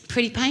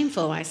 Pretty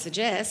painful, I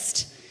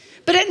suggest.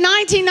 But at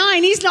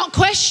 99, he's not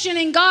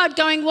questioning God,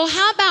 going, well,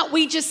 how about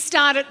we just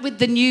start it with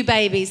the new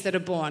babies that are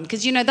born?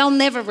 Because, they'll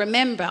never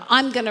remember.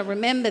 I'm going to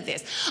remember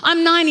this.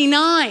 I'm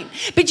 99.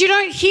 But you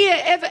don't hear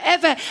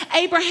ever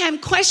Abraham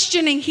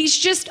questioning. He's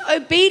just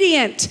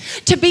obedient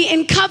to be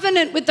in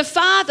covenant with the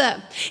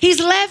Father.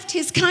 He's left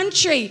his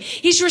country.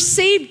 He's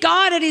received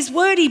God at his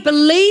word. He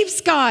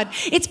believes God.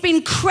 It's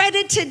been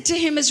credited to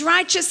him as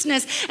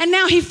righteousness. And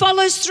now he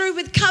follows through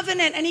with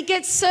covenant and he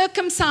gets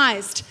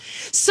circumcised.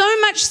 So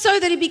much so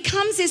that he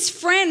becomes his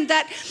friend,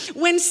 that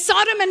when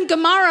Sodom and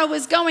Gomorrah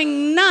was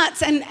going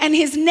nuts and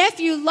his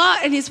nephew Lot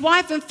and his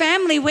wife and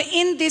family were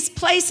in this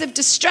place of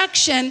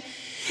destruction,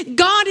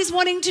 God is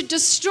wanting to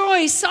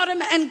destroy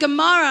Sodom and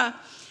Gomorrah.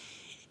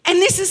 And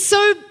this is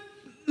so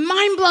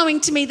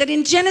mind-blowing to me that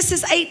in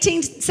Genesis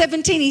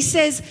 18:17 he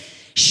says,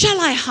 shall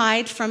I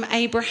hide from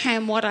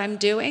Abraham what I'm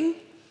doing?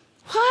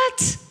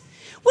 What?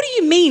 What do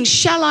you mean,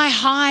 shall I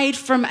hide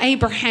from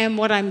Abraham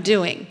what I'm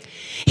doing?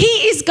 He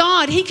is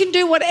God. He can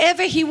do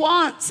whatever he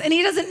wants, and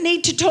he doesn't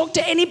need to talk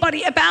to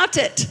anybody about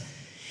it.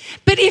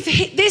 But if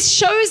this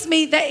shows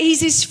me that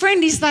he's his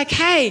friend, he's like,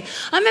 hey,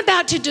 I'm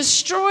about to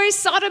destroy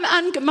Sodom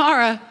and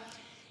Gomorrah.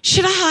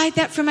 Should I hide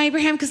that from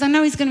Abraham? Because I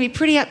know he's going to be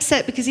pretty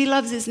upset because he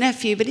loves his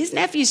nephew, but his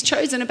nephew's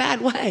chosen a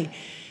bad way.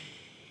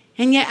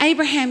 And yet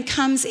Abraham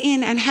comes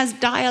in and has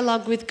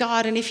dialogue with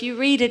God. And if you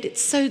read it,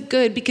 it's so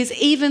good because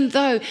even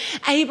though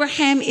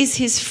Abraham is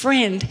his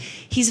friend,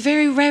 he's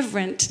very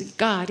reverent to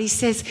God. He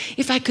says,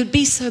 if I could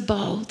be so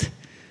bold,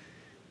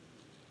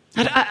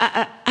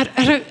 I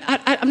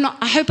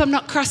hope I'm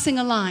not crossing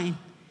a line.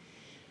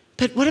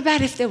 But what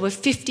about if there were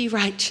 50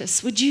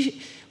 righteous? Would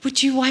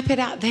you wipe it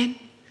out then?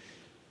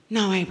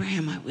 No,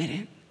 Abraham, I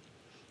wouldn't.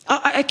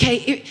 Oh,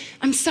 okay,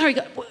 I'm sorry,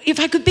 God. If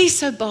I could be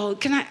so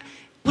bold, can I...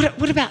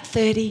 What about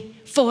 30,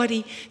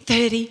 40,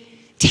 30,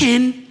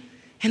 10?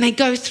 And they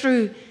go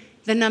through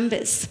the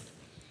numbers.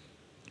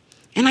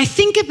 And I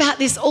think about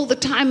this all the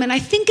time, and I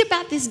think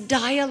about this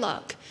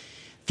dialogue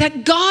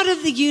that God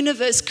of the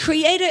universe,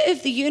 creator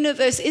of the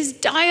universe, is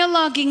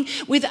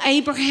dialoguing with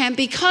Abraham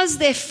because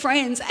they're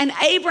friends. And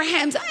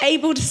Abraham's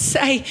able to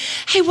say,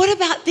 hey, what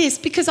about this?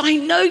 Because I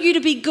know you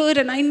to be good,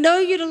 and I know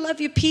you to love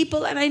your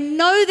people, and I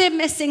know they're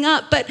messing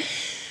up, but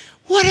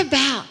what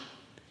about?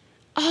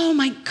 Oh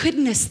my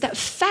goodness, that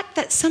fact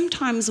that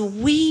sometimes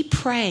we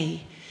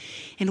pray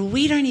and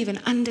we don't even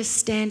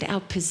understand our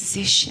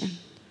position.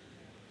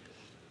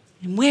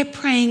 And we're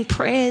praying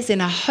prayers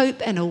in a hope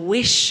and a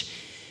wish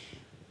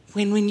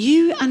when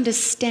you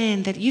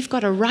understand that you've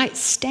got a right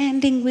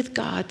standing with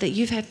God, that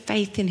you've had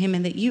faith in him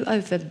and that you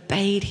have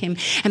obeyed him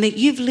and that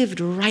you've lived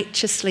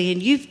righteously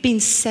and you've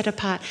been set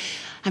apart.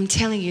 I'm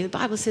telling you, the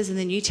Bible says in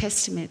the New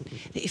Testament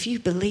that if you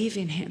believe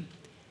in him,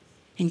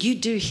 and you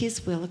do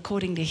his will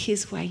according to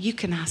his way, you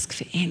can ask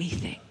for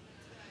anything.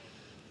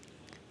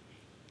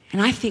 And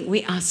I think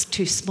we ask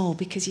too small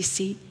because, you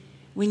see,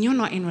 when you're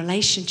not in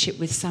relationship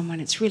with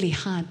someone, it's really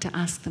hard to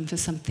ask them for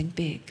something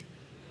big.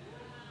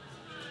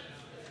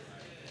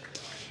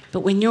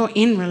 But when you're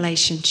in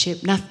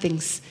relationship,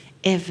 nothing's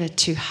ever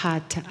too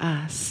hard to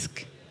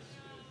ask.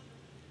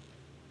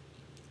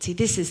 See,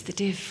 this is the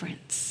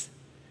difference.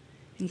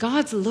 And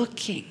God's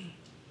looking.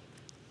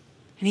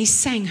 And he's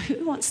saying,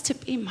 who wants to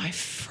be my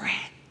friend?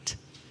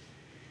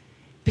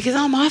 Because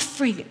I'm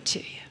offering it to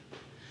you.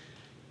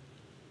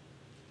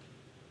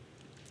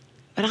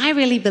 But I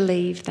really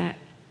believe that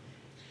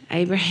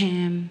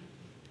Abraham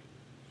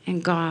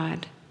and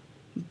God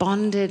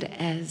bonded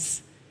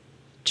as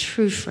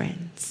true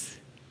friends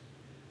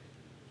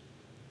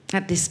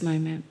at this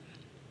moment.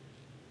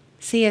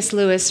 C.S.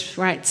 Lewis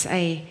writes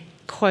a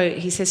quote.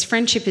 He says,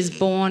 friendship is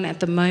born at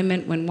the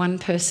moment when one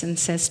person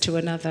says to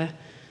another,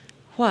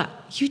 what,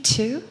 you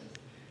too?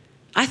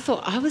 I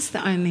thought I was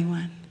the only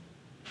one.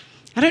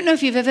 I don't know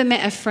if you've ever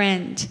met a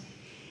friend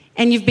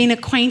and you've been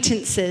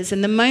acquaintances,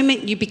 and the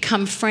moment you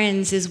become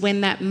friends is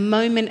when that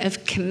moment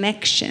of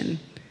connection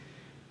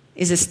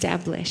is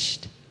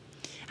established.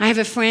 I have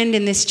a friend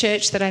in this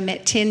church that I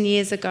met 10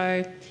 years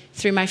ago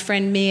through my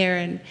friend Mia,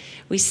 and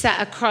we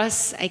sat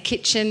across a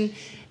kitchen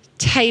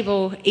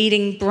table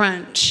eating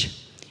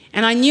brunch.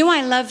 And I knew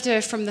I loved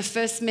her from the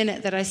first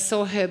minute that I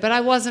saw her, but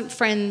I wasn't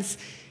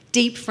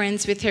deep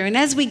friends with her. And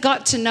as we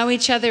got to know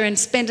each other and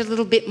spend a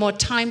little bit more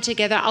time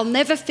together, I'll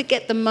never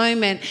forget the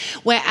moment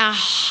where our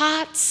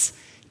hearts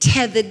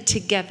tethered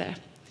together.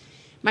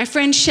 My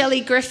friend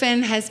Shelley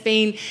Griffin has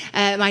been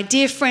my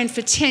dear friend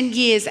for 10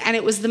 years, and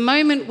it was the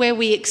moment where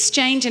we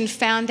exchanged and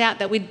found out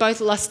that we'd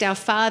both lost our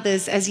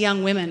fathers as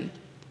young women.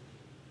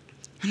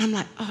 And I'm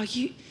like, oh,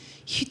 you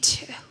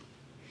too.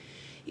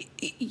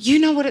 You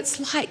know what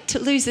it's like to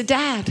lose a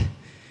dad.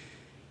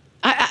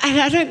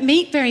 I don't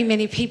meet very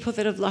many people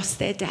that have lost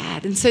their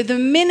dad. And so the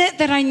minute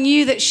that I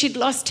knew that she'd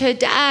lost her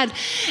dad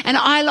and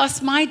I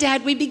lost my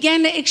dad, we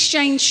began to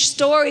exchange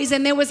stories,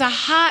 and there was a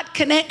heart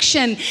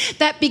connection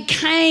that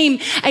became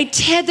a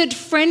tethered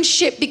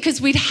friendship because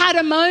we'd had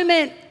a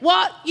moment.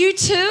 What, you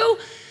too?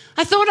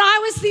 I thought I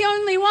was the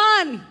only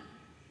one.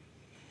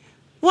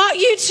 What,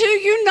 you too?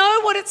 You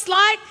know what it's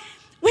like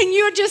when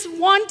you're just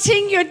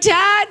wanting your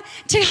dad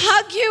to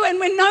hug you, and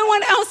when no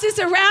one else is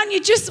around,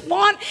 you just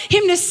want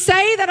him to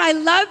say that I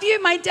love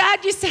you. My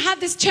dad used to have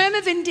this term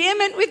of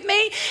endearment with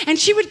me, and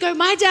she would go,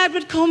 my dad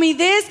would call me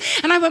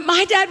this, and I went,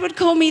 my dad would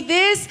call me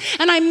this,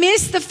 and I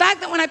miss the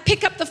fact that when I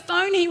pick up the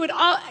phone, he would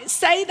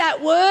say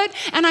that word,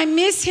 and I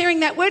miss hearing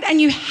that word. And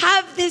you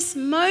have this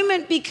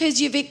moment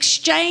because you've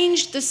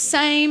exchanged the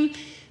same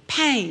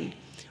pain.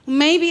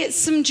 Maybe it's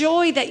some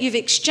joy that you've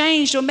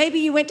exchanged, or maybe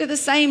you went to the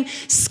same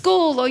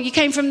school, or you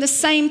came from the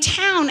same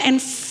town,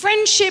 and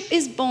friendship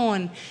is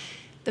born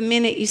the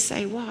minute you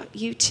say, what,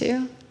 you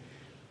too?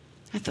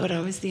 I thought I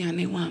was the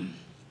only one.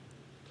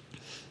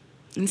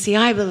 And see,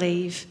 I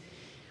believe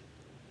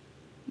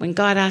when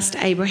God asked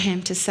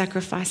Abraham to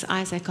sacrifice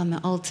Isaac on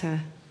the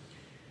altar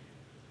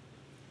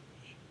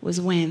was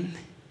when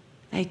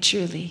they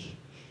truly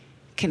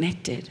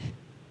connected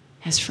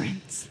as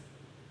friends.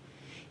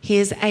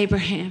 Here's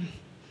Abraham,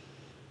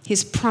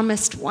 his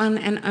promised one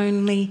and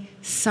only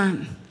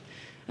son,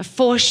 a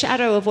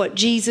foreshadow of what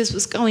Jesus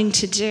was going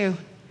to do.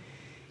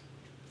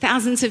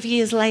 Thousands of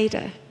years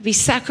later, be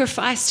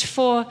sacrificed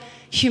for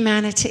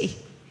humanity.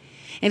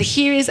 And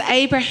here is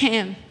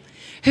Abraham,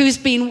 who's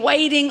been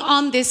waiting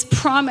on this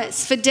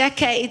promise for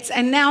decades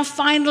and now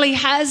finally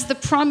has the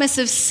promise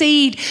of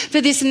seed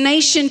for this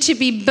nation to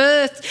be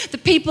birthed, the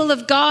people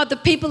of God, the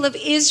people of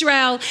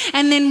Israel.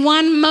 And then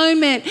one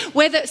moment,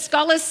 whether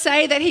scholars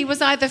say that he was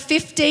either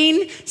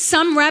 15,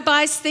 some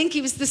rabbis think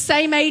he was the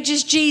same age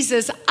as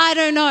Jesus. I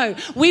don't know.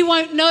 We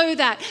won't know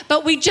that.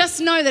 But we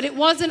just know that it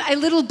wasn't a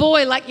little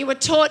boy like you were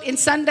taught in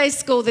Sunday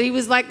school, that he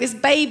was like this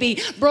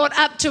baby brought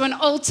up to an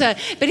altar.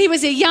 But he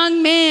was a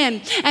young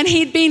man, and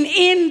he'd been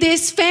in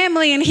this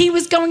family, and he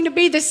was going to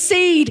be the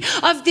seed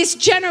of this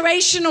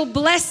generational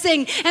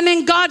blessing. And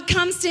then God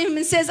comes to him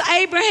and says,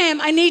 Abraham,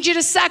 I need you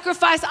to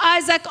sacrifice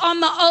Isaac on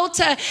the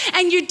altar.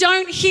 And you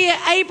don't hear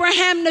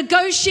Abraham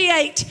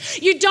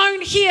negotiate. You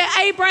don't hear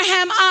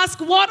Abraham ask,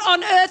 what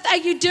on earth are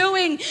you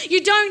doing?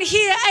 You don't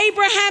hear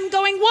Abraham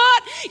going,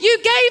 what? You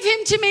gave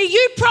him to me.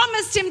 You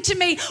promised him to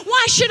me.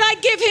 Why should I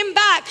give him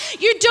back?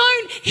 You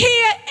don't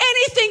hear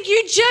anything.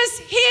 You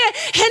just hear,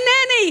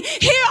 Hanani,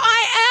 here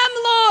I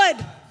am,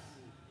 Lord.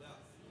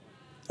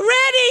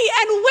 Ready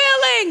and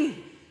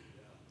willing,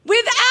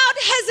 without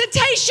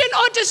hesitation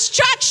or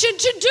distraction,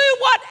 to do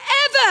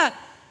whatever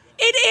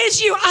it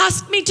is you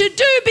ask me to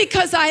do,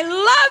 because I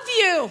love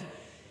you.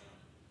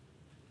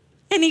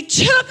 And he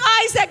took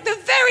Isaac the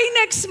very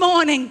next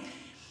morning,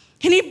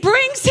 and he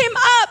brings him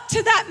up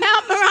to that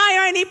Mount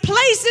Moriah, and he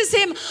places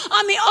him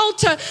on the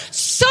altar,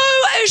 so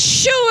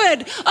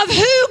assured of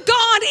who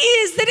God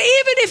is that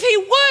even if he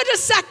were to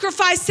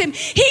sacrifice him,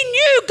 he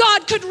knew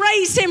God could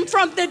raise him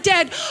from the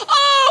dead.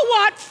 Oh,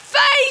 what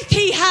faith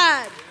he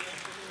had.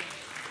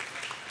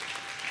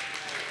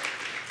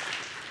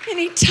 And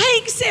he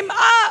takes him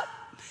up.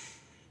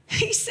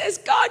 He says,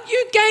 God,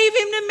 you gave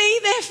him to me,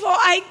 therefore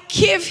I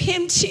give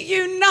him to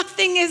you.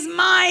 Nothing is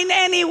mine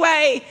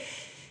anyway.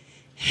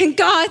 And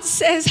God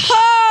says,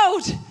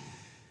 hold.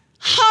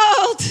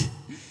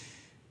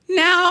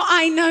 Now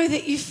I know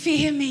that you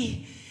fear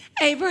me,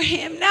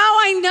 Abraham. Now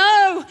I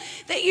know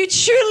that you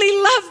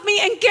truly love me.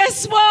 And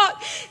guess what?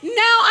 Now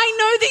I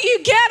know that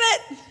you get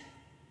it.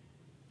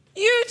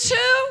 You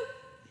too.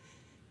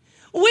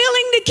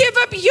 Willing to give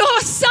up your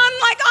son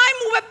like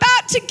I'm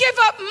about to give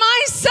up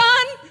my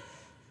son.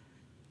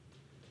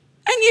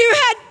 And you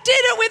did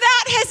it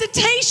without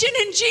hesitation.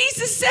 And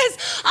Jesus says,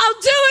 I'll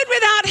do it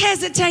without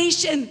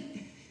hesitation.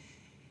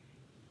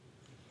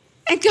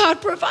 And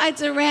God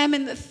provides a ram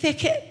in the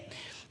thicket.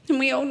 And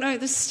we all know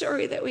the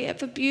story that we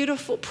have a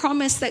beautiful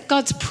promise, that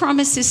God's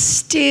promise is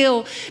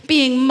still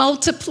being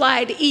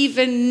multiplied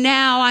even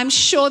now. I'm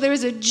sure there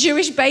is a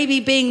Jewish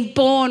baby being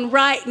born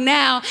right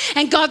now.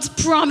 And God's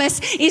promise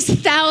is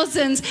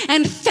thousands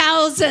and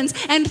thousands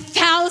and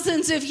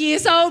thousands of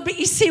years old. But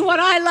you see,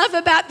 what I love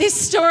about this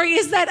story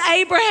is that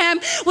Abraham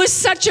was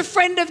such a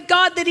friend of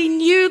God that he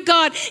knew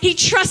God, he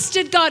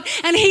trusted God,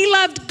 and he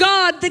loved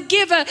God, the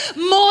giver,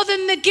 more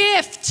than the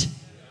gift.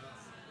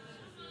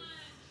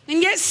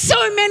 And yet so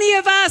many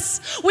of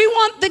us, we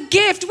want the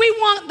gift, we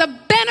want the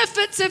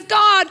benefits of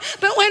God,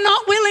 but we're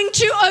not willing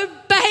to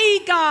obey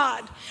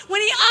God. When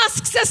he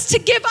asks us to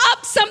give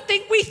up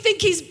something, we think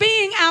he's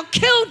being our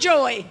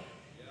killjoy.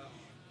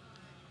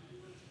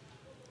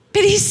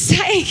 But he's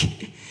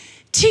saying,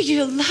 do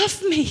you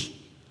love me?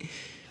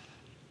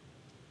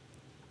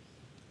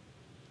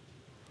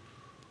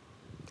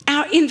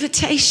 Our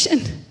invitation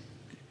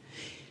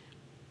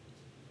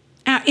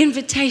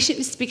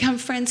is to become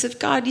friends of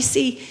God. You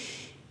see,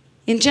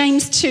 in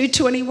James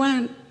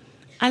 2:21,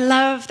 I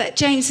love that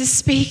James is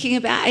speaking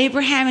about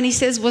Abraham, and he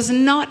says, was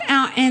not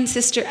our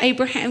ancestor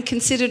Abraham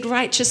considered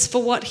righteous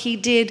for what he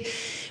did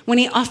when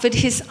he offered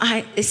his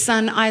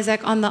son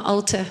Isaac on the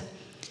altar?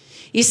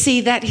 You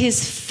see that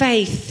his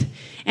faith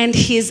and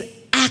his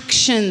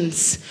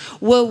actions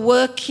were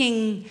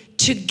working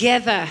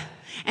together,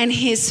 and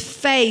his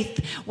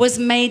faith was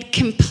made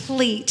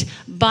complete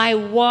by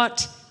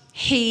what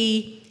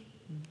he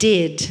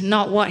did,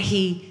 not what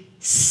he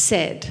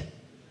said.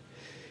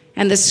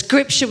 And the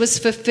scripture was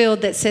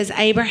fulfilled that says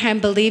Abraham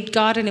believed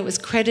God and it was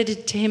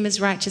credited to him as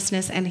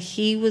righteousness, and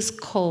he was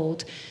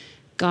called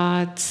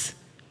God's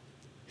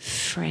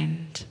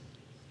friend.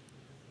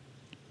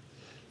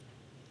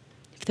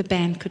 If the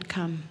band could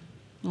come,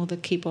 or the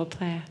keyboard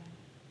player.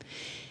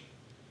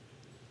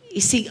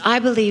 You see, I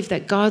believe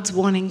that God's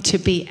wanting to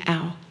be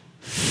our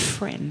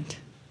friend.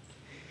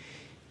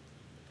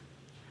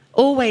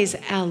 Always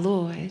our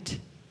Lord,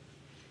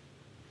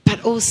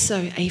 but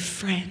also a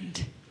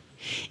friend.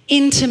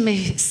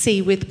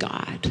 Intimacy with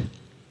God.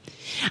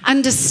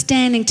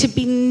 Understanding, to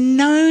be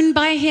known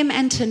by him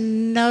and to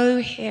know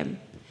him.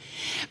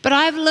 But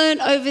I've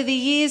learned over the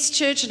years,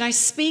 church, and I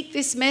speak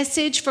this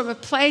message from a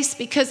place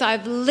because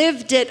I've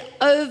lived it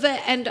over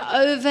and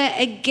over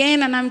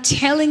again. And I'm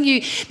telling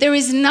you, there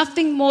is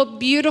nothing more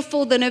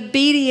beautiful than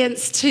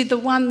obedience to the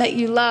one that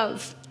you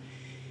love.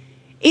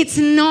 It's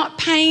not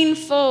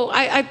painful.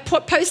 I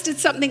posted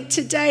something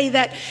today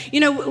that,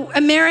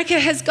 America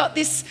has got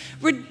this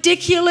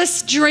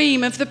ridiculous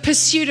dream of the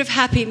pursuit of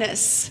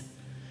happiness.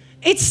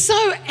 It's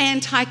so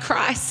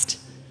anti-Christ.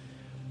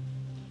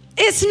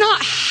 It's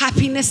not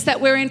happiness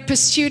that we're in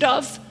pursuit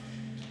of.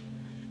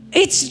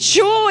 It's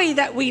joy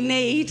that we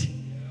need.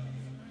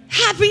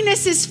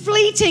 Happiness is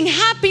fleeting.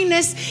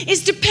 Happiness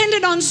is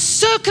dependent on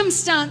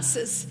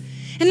circumstances.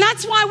 And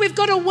that's why we've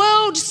got a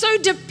world so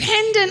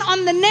dependent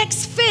on the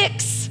next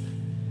fix.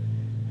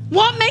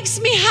 What makes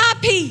me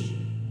happy?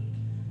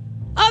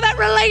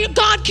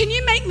 God, can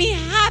you make me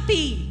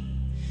happy?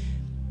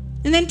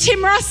 And then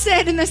Tim Russ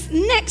said in this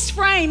next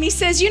frame, he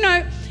says,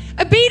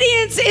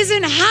 obedience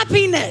isn't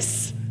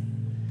happiness.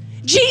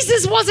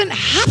 Jesus wasn't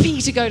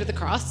happy to go to the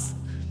cross.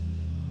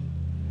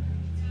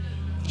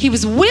 He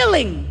was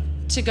willing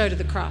to go to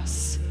the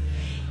cross.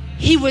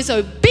 He was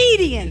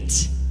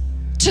obedient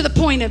to the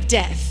point of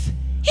death.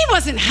 He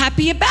wasn't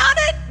happy about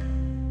it.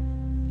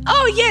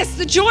 Oh yes,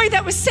 the joy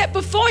that was set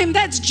before him,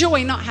 that's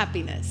joy, not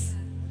happiness.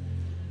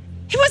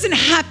 He wasn't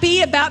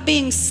happy about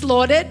being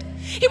slaughtered.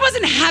 He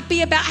wasn't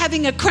happy about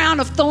having a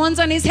crown of thorns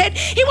on his head.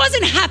 He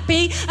wasn't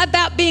happy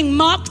about being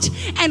mocked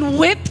and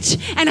whipped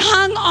and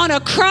hung on a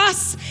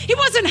cross. He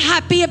wasn't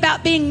happy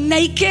about being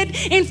naked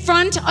in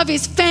front of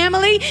his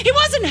family. He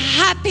wasn't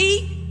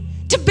happy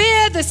to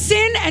bear the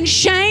sin and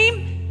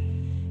shame.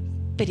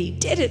 But he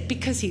did it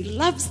because he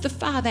loves the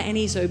Father and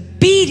he's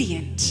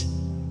obedient.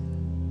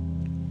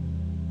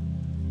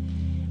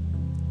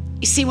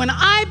 You see, when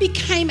I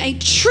became a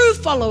true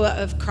follower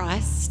of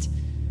Christ,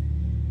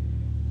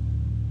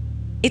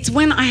 it's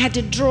when I had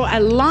to draw a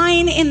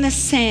line in the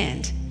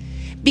sand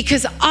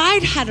because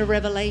I'd had a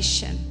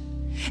revelation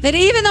that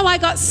even though I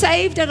got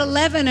saved at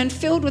 11 and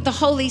filled with the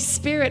Holy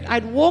Spirit,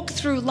 I'd walk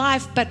through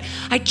life, but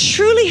I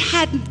truly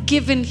hadn't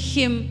given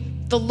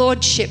him the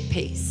lordship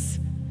piece.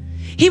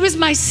 He was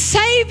my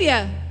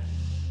Savior.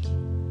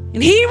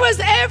 And he was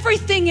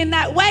everything in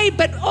that way,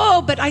 but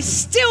I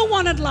still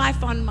wanted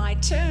life on my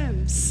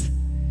terms.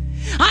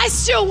 I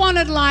still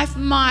wanted life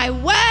my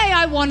way.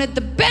 I wanted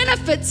the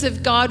benefits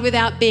of God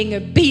without being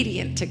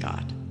obedient to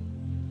God.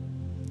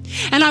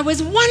 And I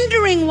was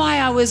wondering why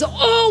I was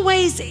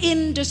always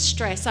in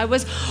distress. I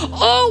was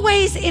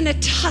always in a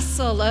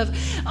tussle of,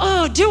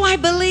 do I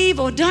believe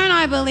or don't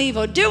I believe?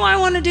 Or do I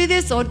want to do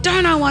this or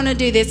don't I want to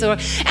do this? Or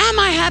am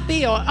I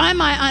happy or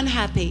am I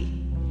unhappy?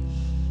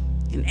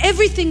 And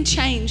everything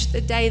changed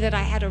the day that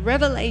I had a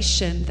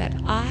revelation that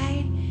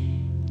I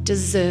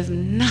deserve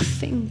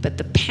nothing but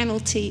the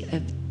penalty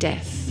of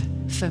death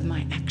for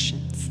my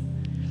actions.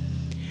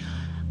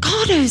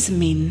 God owes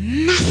me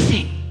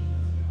nothing.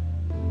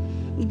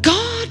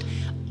 God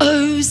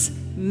owes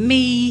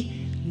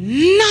me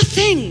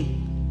nothing.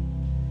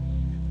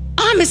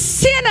 I'm a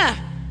sinner.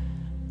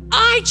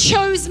 I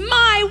chose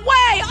my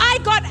way. I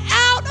got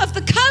out of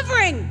the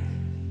covering.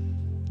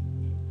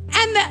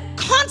 And the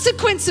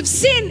consequence of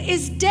sin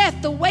is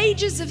death. The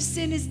wages of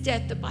sin is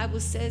death, the Bible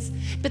says.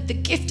 But the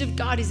gift of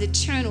God is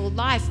eternal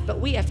life, but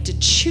we have to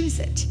choose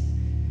it.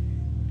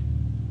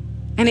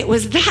 And it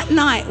was that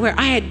night where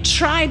I had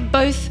tried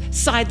both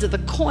sides of the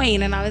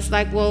coin, and I was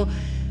like, well,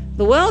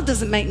 the world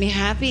doesn't make me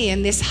happy,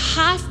 and this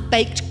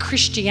half-baked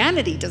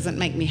Christianity doesn't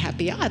make me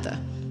happy either.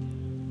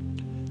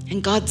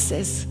 And God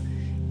says,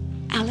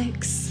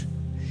 Alex,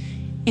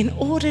 in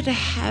order to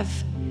have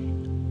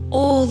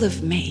all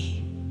of me,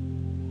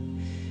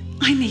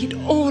 I need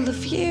all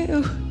of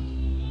you.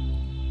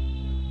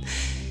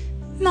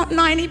 Not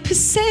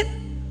 90%,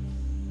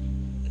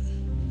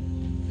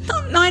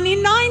 not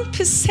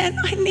 99%,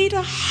 I need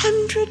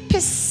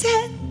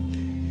 100%.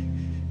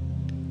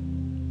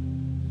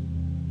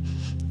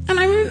 And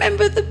I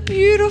remember the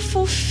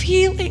beautiful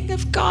feeling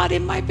of God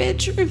in my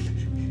bedroom,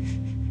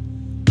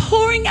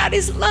 pouring out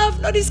his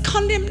love, not his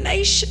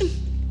condemnation.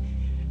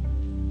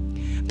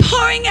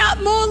 Pouring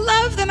out more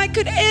love than I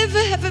could ever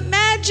have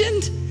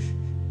imagined.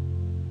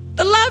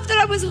 The love that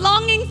I was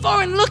longing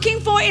for and looking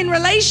for in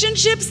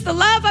relationships, the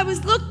love I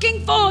was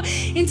looking for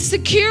in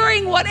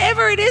securing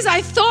whatever it is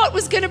I thought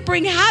was going to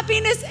bring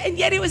happiness, and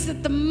yet it was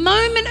at the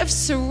moment of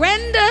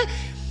surrender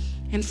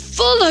and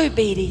full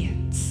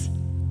obedience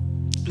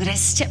that I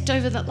stepped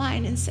over that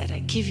line and said, I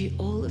give you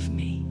all of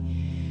me.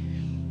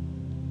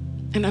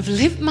 And I've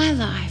lived my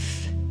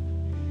life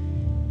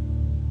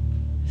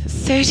for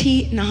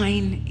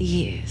 39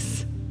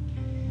 years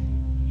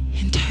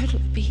in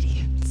total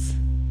obedience.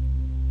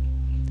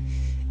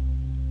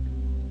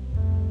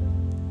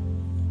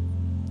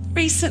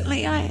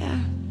 Recently, I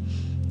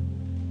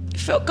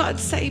felt God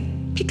say,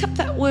 pick up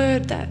that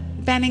word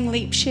that Banning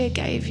Leap Share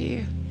gave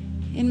you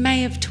in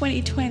May of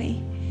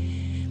 2020.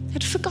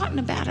 I'd forgotten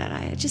about it.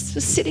 I just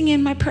was sitting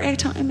in my prayer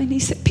time and he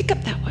said, pick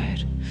up that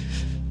word.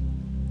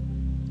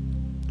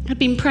 I'd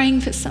been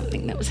praying for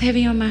something that was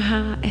heavy on my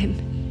heart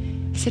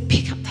and he said,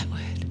 pick up that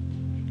word.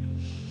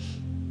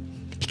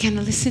 I began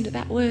to listen to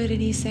that word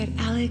and he said,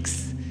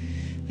 Alex,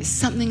 there's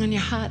something on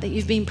your heart that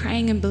you've been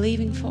praying and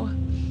believing for.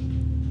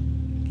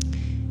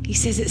 He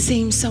says, it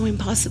seems so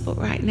impossible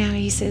right now.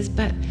 He says,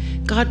 but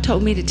God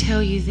told me to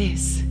tell you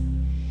this.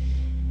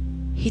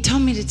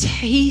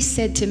 He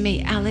said to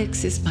me,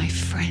 Alex is my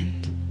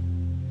friend.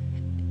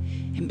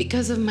 And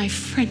because of my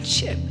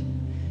friendship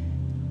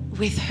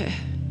with her,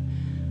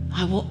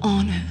 I will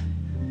honor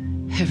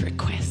her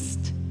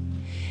request.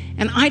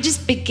 And I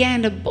just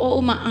began to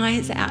bawl my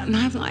eyes out and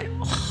I'm like,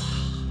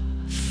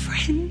 oh,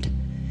 friend?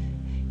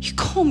 You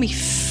call me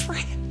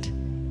friend?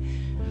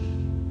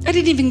 I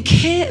didn't even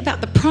care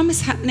about the promise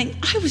happening.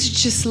 I was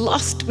just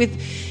lost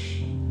with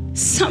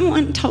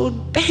someone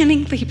told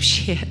Banning Leap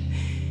Share.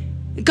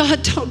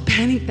 God told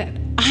Banning that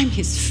I'm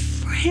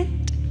his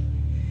friend.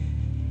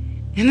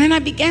 And then I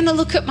began to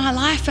look at my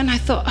life and I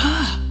thought,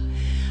 oh,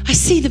 I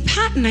see the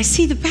pattern.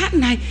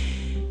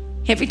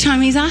 Every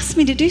time he's asked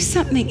me to do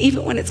something,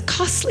 even when it's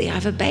costly,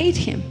 I've obeyed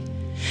him.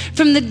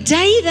 From the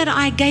day that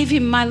I gave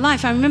him my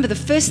life, I remember the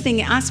first thing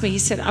he asked me, he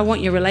said, I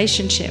want your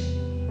relationship.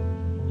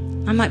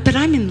 I'm like, but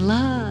I'm in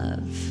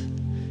love.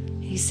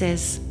 He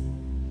says,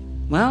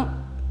 well,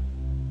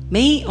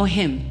 me or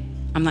him?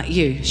 I'm like,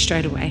 you,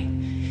 straight away.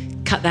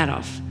 Cut that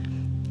off.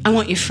 I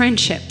want your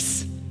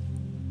friendships.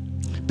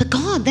 But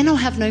God, then I'll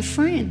have no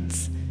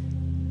friends.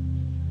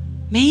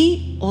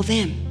 Me or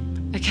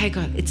them? Okay,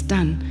 God, it's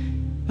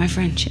done. My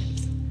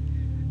friendships.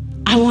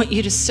 I want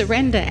you to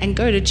surrender and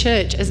go to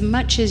church as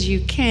much as you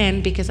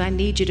can because I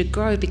need you to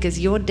grow because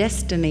your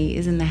destiny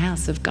is in the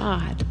house of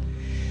God.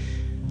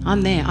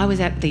 I'm there. I was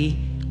at the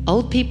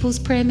old people's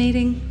prayer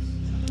meeting.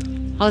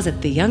 I was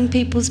at the young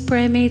people's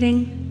prayer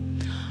meeting.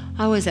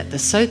 I was at the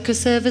soca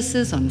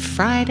services on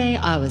Friday.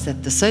 I was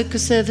at the soca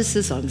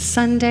services on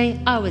Sunday.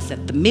 I was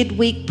at the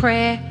midweek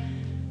prayer.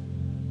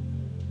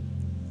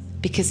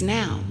 Because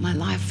now my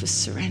life was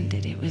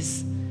surrendered. It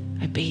was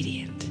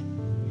obedient.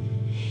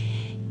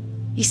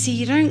 You see,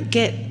 you don't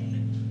get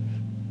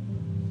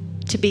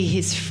to be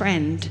his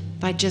friend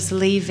by just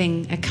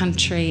leaving a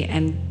country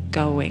and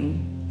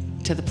going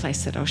to the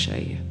place that I'll show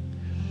you.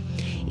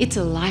 It's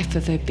a life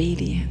of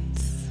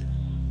obedience.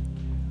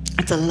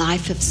 It's a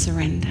life of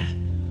surrender.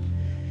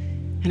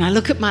 And I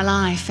look at my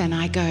life and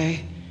I go,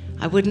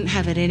 I wouldn't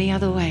have it any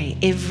other way.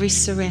 Every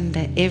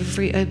surrender,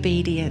 every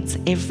obedience,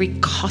 every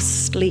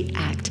costly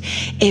act,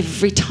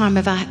 every time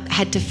I've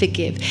had to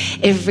forgive,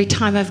 every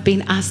time I've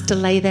been asked to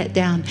lay that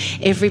down,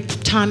 every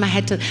time we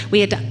had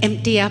to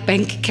empty our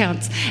bank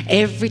accounts,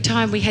 every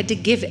time we had to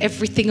give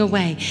everything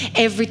away,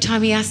 every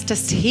time he asked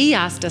us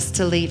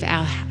to leave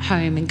our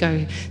home and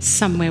go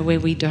somewhere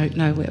where we don't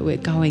know where we're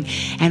going,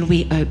 and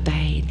we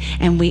obeyed,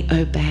 and we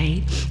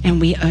obeyed,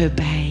 and we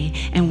obey,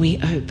 and we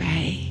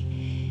obey.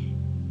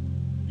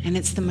 And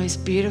it's the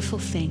most beautiful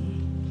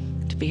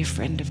thing to be a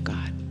friend of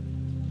God.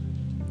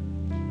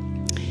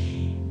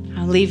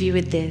 I'll leave you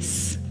with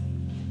this.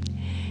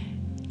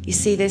 You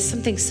see, there's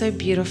something so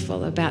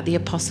beautiful about the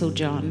Apostle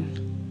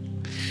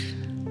John.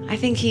 I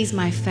think he's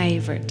my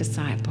favorite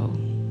disciple.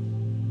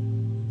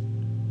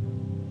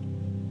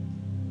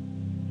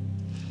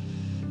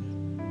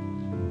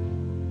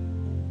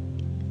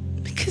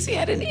 Because he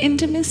had an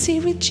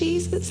intimacy with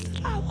Jesus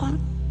that I want.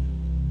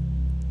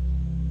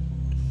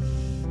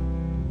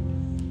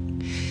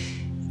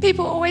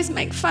 People always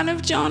make fun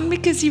of John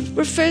because he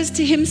refers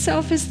to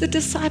himself as the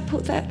disciple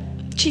that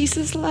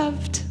Jesus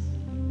loved.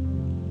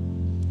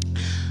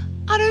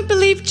 I don't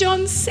believe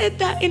John said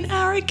that in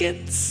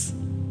arrogance.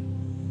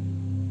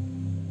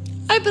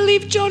 I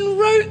believe John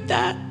wrote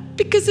that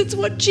because it's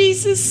what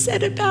Jesus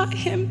said about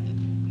him.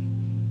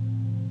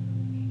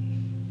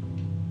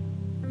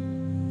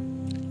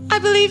 I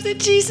believe that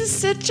Jesus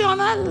said, John,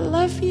 I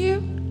love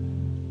you.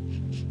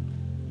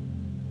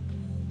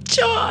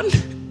 John,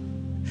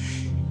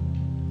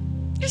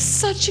 you're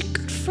such a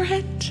good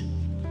friend.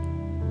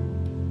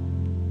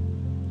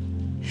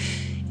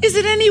 Is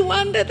it any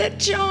wonder that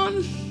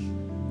John,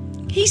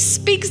 he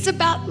speaks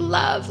about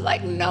love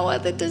like no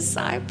other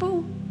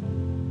disciple?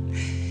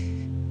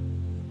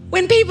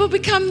 When people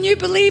become new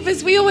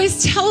believers, we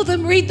always tell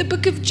them, read the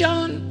book of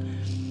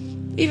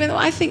John, even though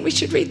I think we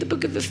should read the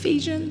book of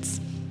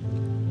Ephesians.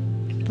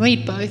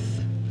 Read both.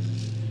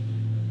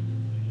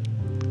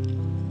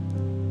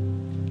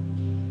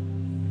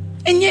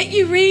 And yet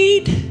you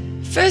read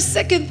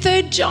 1st, 2nd,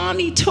 3rd John,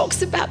 he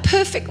talks about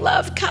perfect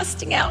love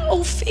casting out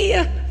all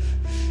fear.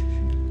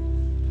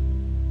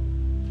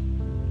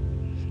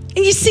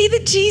 And you see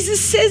that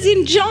Jesus says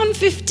in John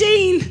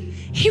 15,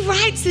 he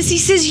writes this, he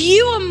says,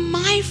 you are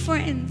my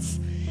friends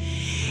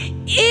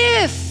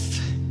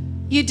if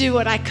you do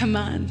what I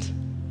command.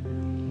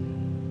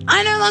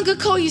 I no longer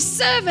call you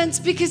servants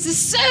because the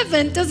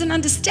servant doesn't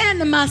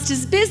understand the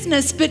master's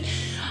business, but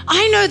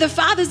I know the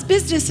Father's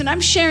business and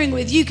I'm sharing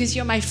with you because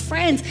you're my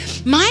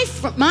friends.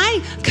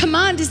 My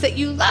command is that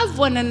you love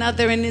one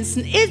another. And is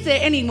there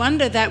any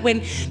wonder that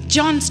when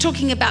John's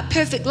talking about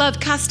perfect love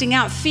casting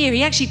out fear,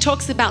 he actually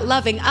talks about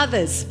loving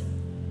others.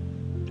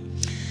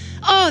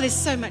 Oh, there's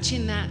so much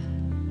in that.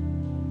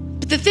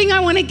 But the thing I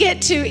want to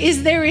get to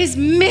is there is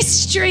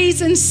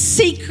mysteries and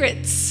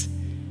secrets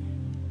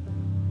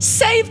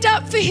saved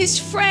up for his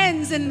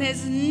friends, and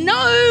there's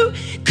no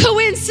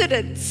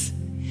coincidence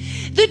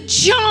that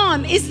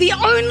John is the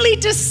only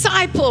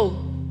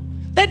disciple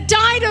that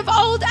died of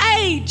old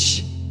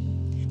age.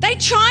 They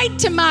tried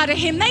to martyr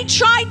him. They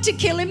tried to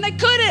kill him. They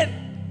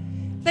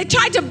couldn't. They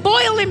tried to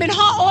boil him in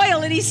hot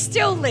oil and he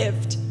still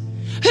lived.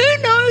 Who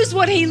knows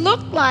what he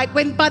looked like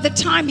when by the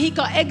time he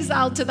got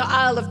exiled to the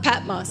Isle of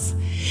Patmos.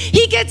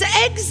 He gets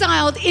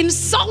exiled in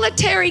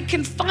solitary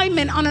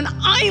confinement on an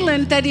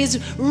island that is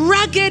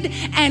rugged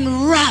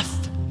and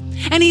rough.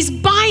 And he's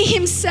by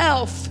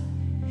himself.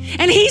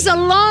 And he's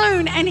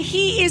alone and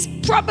he is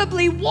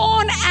probably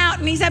worn out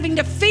and he's having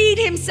to feed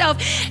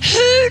himself.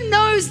 Who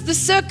knows the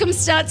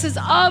circumstances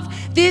of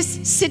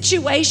this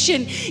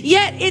situation?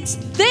 Yet it's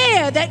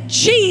there that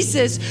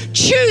Jesus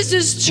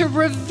chooses to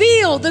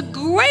reveal the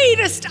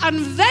greatest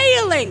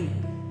unveiling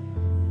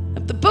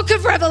of the book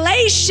of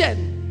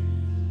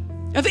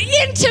Revelation, of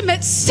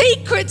intimate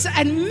secrets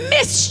and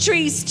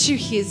mysteries to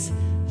his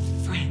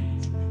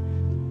friend.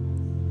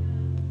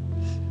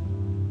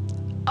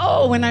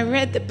 Oh, when I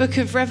read the book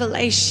of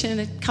Revelation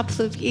a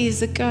couple of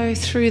years ago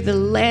through the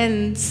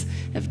lens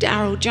of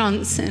Darrell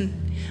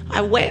Johnson,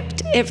 I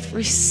wept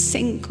every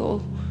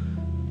single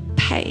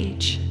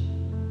page.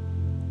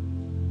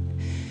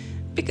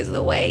 Because of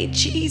the way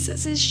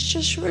Jesus is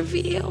just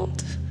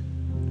revealed.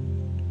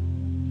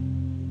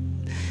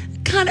 I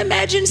can't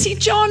imagine, see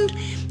John,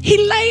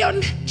 he lay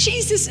on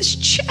Jesus'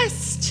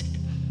 chest.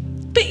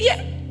 But yet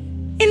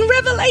in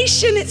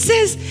Revelation it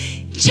says,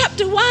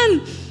 chapter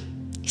 1,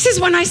 he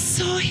says, when I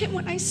saw him,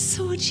 when I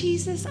saw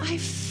Jesus, I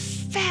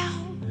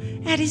fell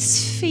at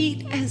his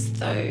feet as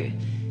though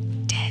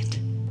dead.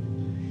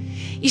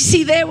 You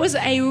see, there was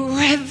a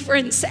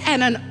reverence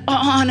and an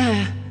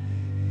honor.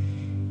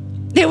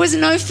 There was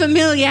no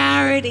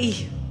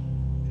familiarity.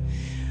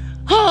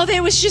 Oh,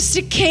 there was just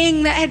a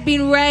king that had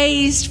been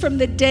raised from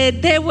the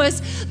dead. There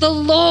was the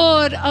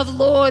Lord of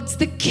Lords,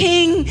 the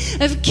King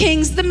of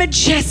Kings, the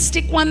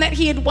majestic one that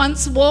he had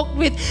once walked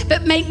with.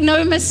 But make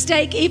no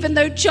mistake, even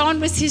though John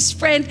was his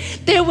friend,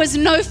 there was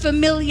no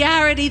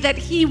familiarity that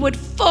he would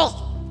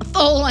fall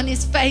on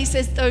his face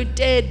as though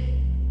dead.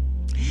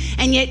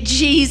 And yet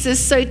Jesus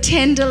so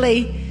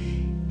tenderly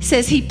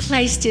says he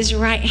placed his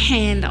right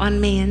hand on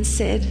me and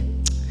said,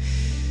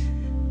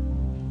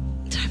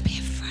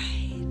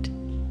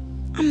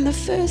 I'm the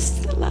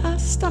first, the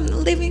last, I'm the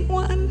living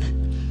one.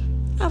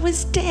 I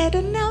was dead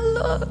and now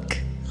look,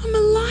 I'm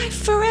alive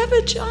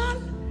forever,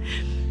 John.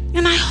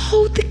 And I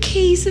hold the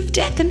keys of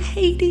death and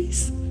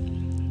Hades.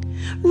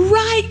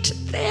 Write,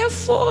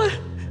 therefore,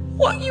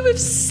 what you have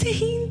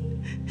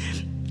seen,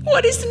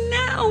 what is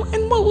now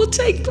and what will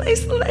take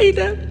place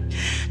later.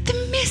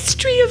 The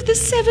mystery of the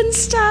 7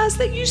 stars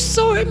that you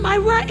saw in my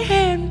right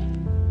hand.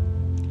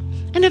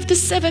 And of the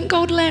 7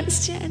 gold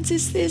lampstands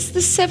is this.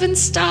 The 7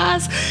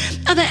 stars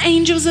are the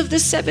angels of the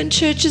 7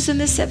 churches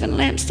and the 7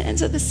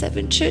 lampstands are the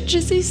 7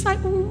 churches. He's like,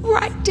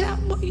 write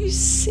down what you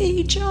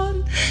see,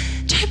 John.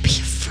 Don't be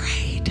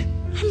afraid.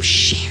 I'm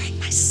sharing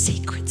my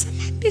secrets and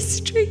my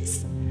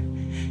mysteries.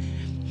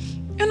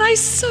 And I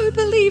so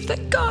believe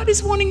that God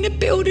is wanting to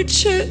build a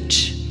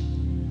church.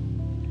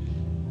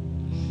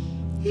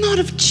 Not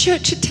of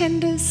church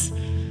attenders.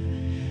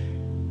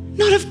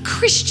 Not of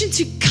Christians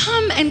who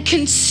come and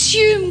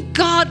consume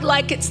God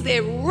like it's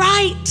their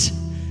right.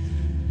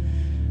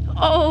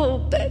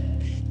 Oh, but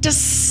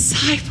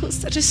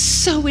disciples that are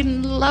so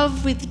in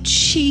love with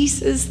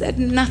Jesus that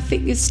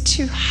nothing is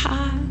too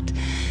hard.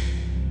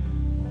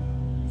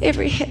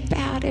 Every head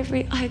bowed,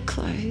 every eye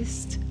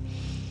closed.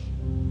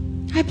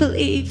 I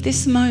believe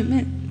this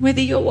moment,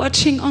 whether you're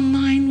watching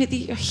online, whether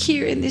you're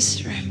here in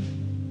this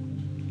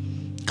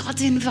room,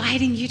 God's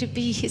inviting you to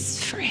be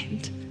his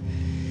friend.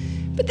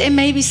 But there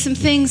may be some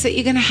things that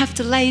you're going to have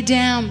to lay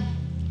down.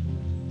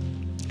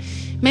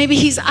 Maybe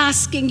he's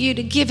asking you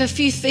to give a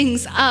few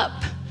things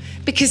up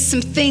because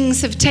some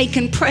things have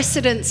taken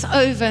precedence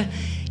over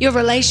your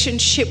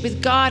relationship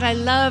with God. I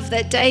love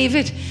that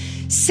David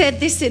said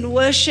this in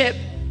worship,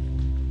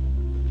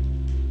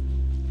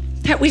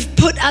 that we've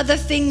put other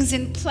things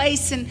in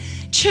place. And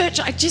church,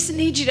 I just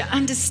need you to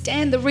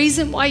understand the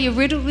reason why you're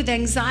riddled with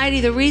anxiety,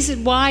 the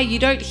reason why you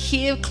don't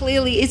hear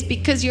clearly is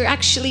because you're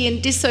actually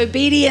in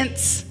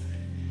disobedience.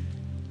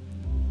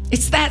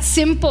 It's that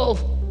simple.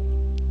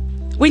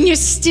 When you're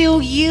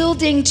still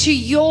yielding to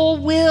your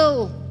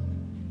will,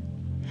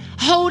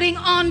 holding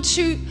on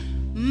to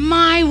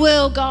My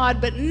will, God,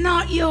 but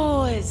not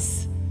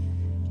yours.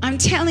 I'm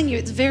telling you,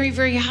 it's very,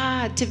 very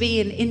hard to be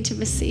in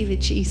intimacy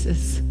with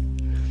Jesus.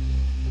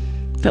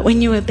 But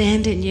when you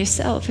abandon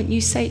yourself and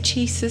you say,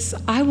 Jesus,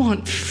 I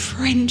want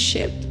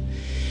friendship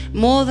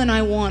more than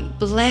I want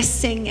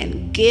blessing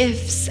and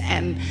gifts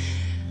and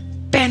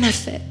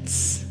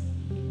benefits.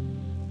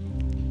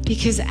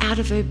 Because out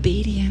of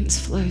obedience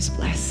flows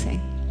blessing.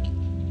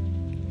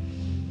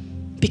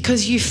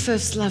 Because you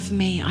first love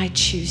me, I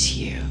choose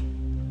you.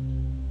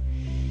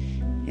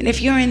 And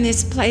if you're in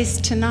this place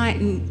tonight,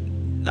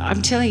 and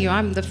I'm telling you,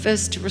 I'm the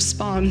first to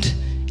respond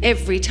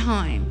every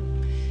time,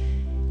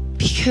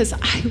 because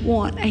I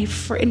want a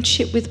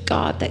friendship with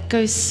God that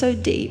goes so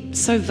deep,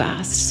 so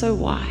vast, so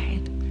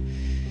wide.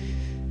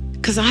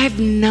 Because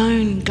I've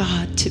known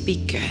God to be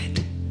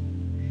good.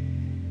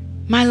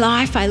 My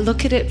life, I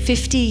look at it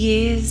 50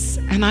 years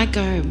and I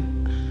go,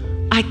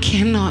 I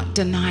cannot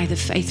deny the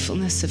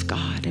faithfulness of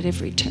God at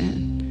every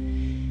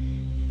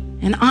turn.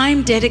 And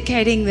I'm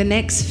dedicating the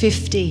next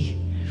 50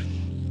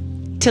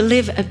 to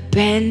live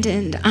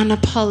abandoned,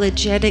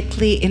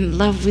 unapologetically in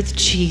love with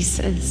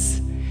Jesus,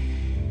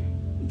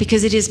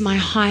 because it is my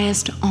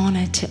highest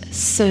honor to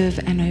serve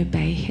and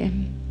obey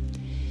him.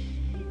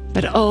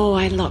 But oh,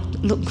 I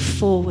look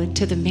forward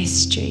to the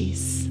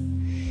mysteries,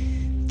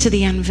 to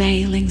the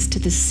unveilings, to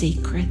the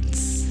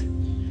secrets,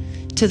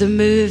 to the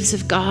moves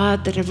of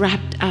God that are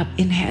wrapped up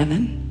in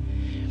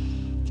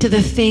heaven, to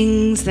the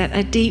things that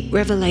are deep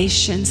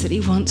revelations that he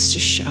wants to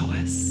show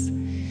us.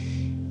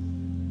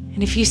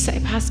 And if you say,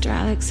 Pastor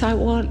Alex, I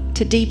want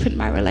to deepen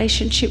my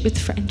relationship with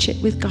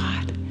friendship with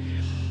God,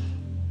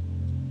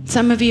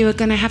 some of you are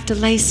going to have to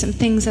lay some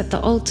things at the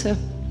altar.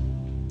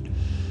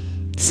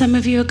 Some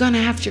of you are going to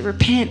have to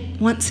repent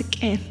once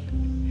again.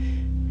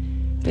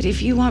 But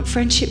if you want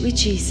friendship with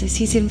Jesus,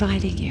 he's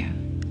inviting you.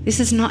 This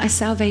is not a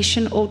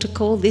salvation altar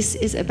call. This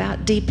is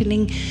about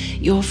deepening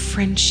your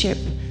friendship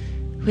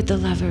with the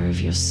lover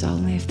of your soul.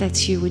 And if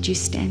that's you, would you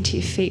stand to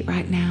your feet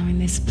right now in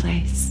this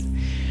place?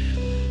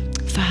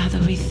 Father,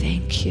 we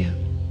thank you.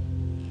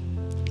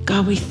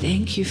 God, we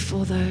thank you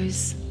for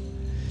those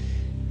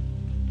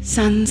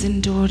sons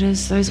and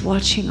daughters, those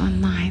watching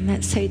online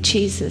that say,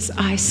 Jesus,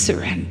 I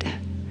surrender.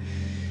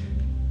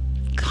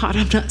 God,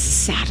 I'm not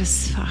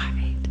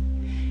satisfied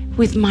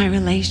with my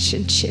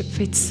relationship.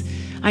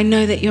 I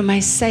know that you're my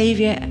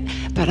Savior,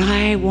 but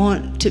I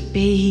want to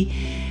be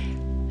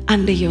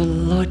under your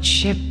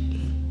Lordship.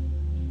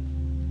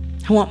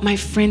 I want my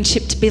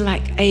friendship to be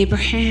like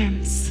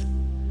Abraham's.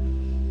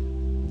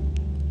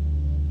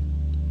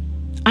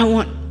 I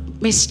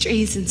want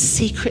mysteries and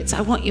secrets.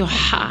 I want your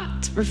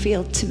heart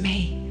revealed to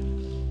me.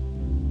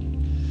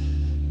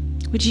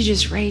 Would you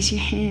just raise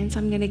your hands?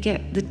 I'm going to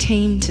get the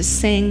team to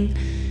sing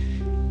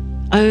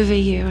over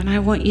you, and I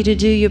want you to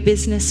do your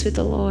business with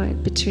the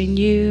Lord between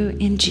you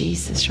and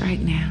Jesus right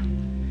now.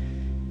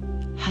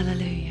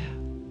 Hallelujah.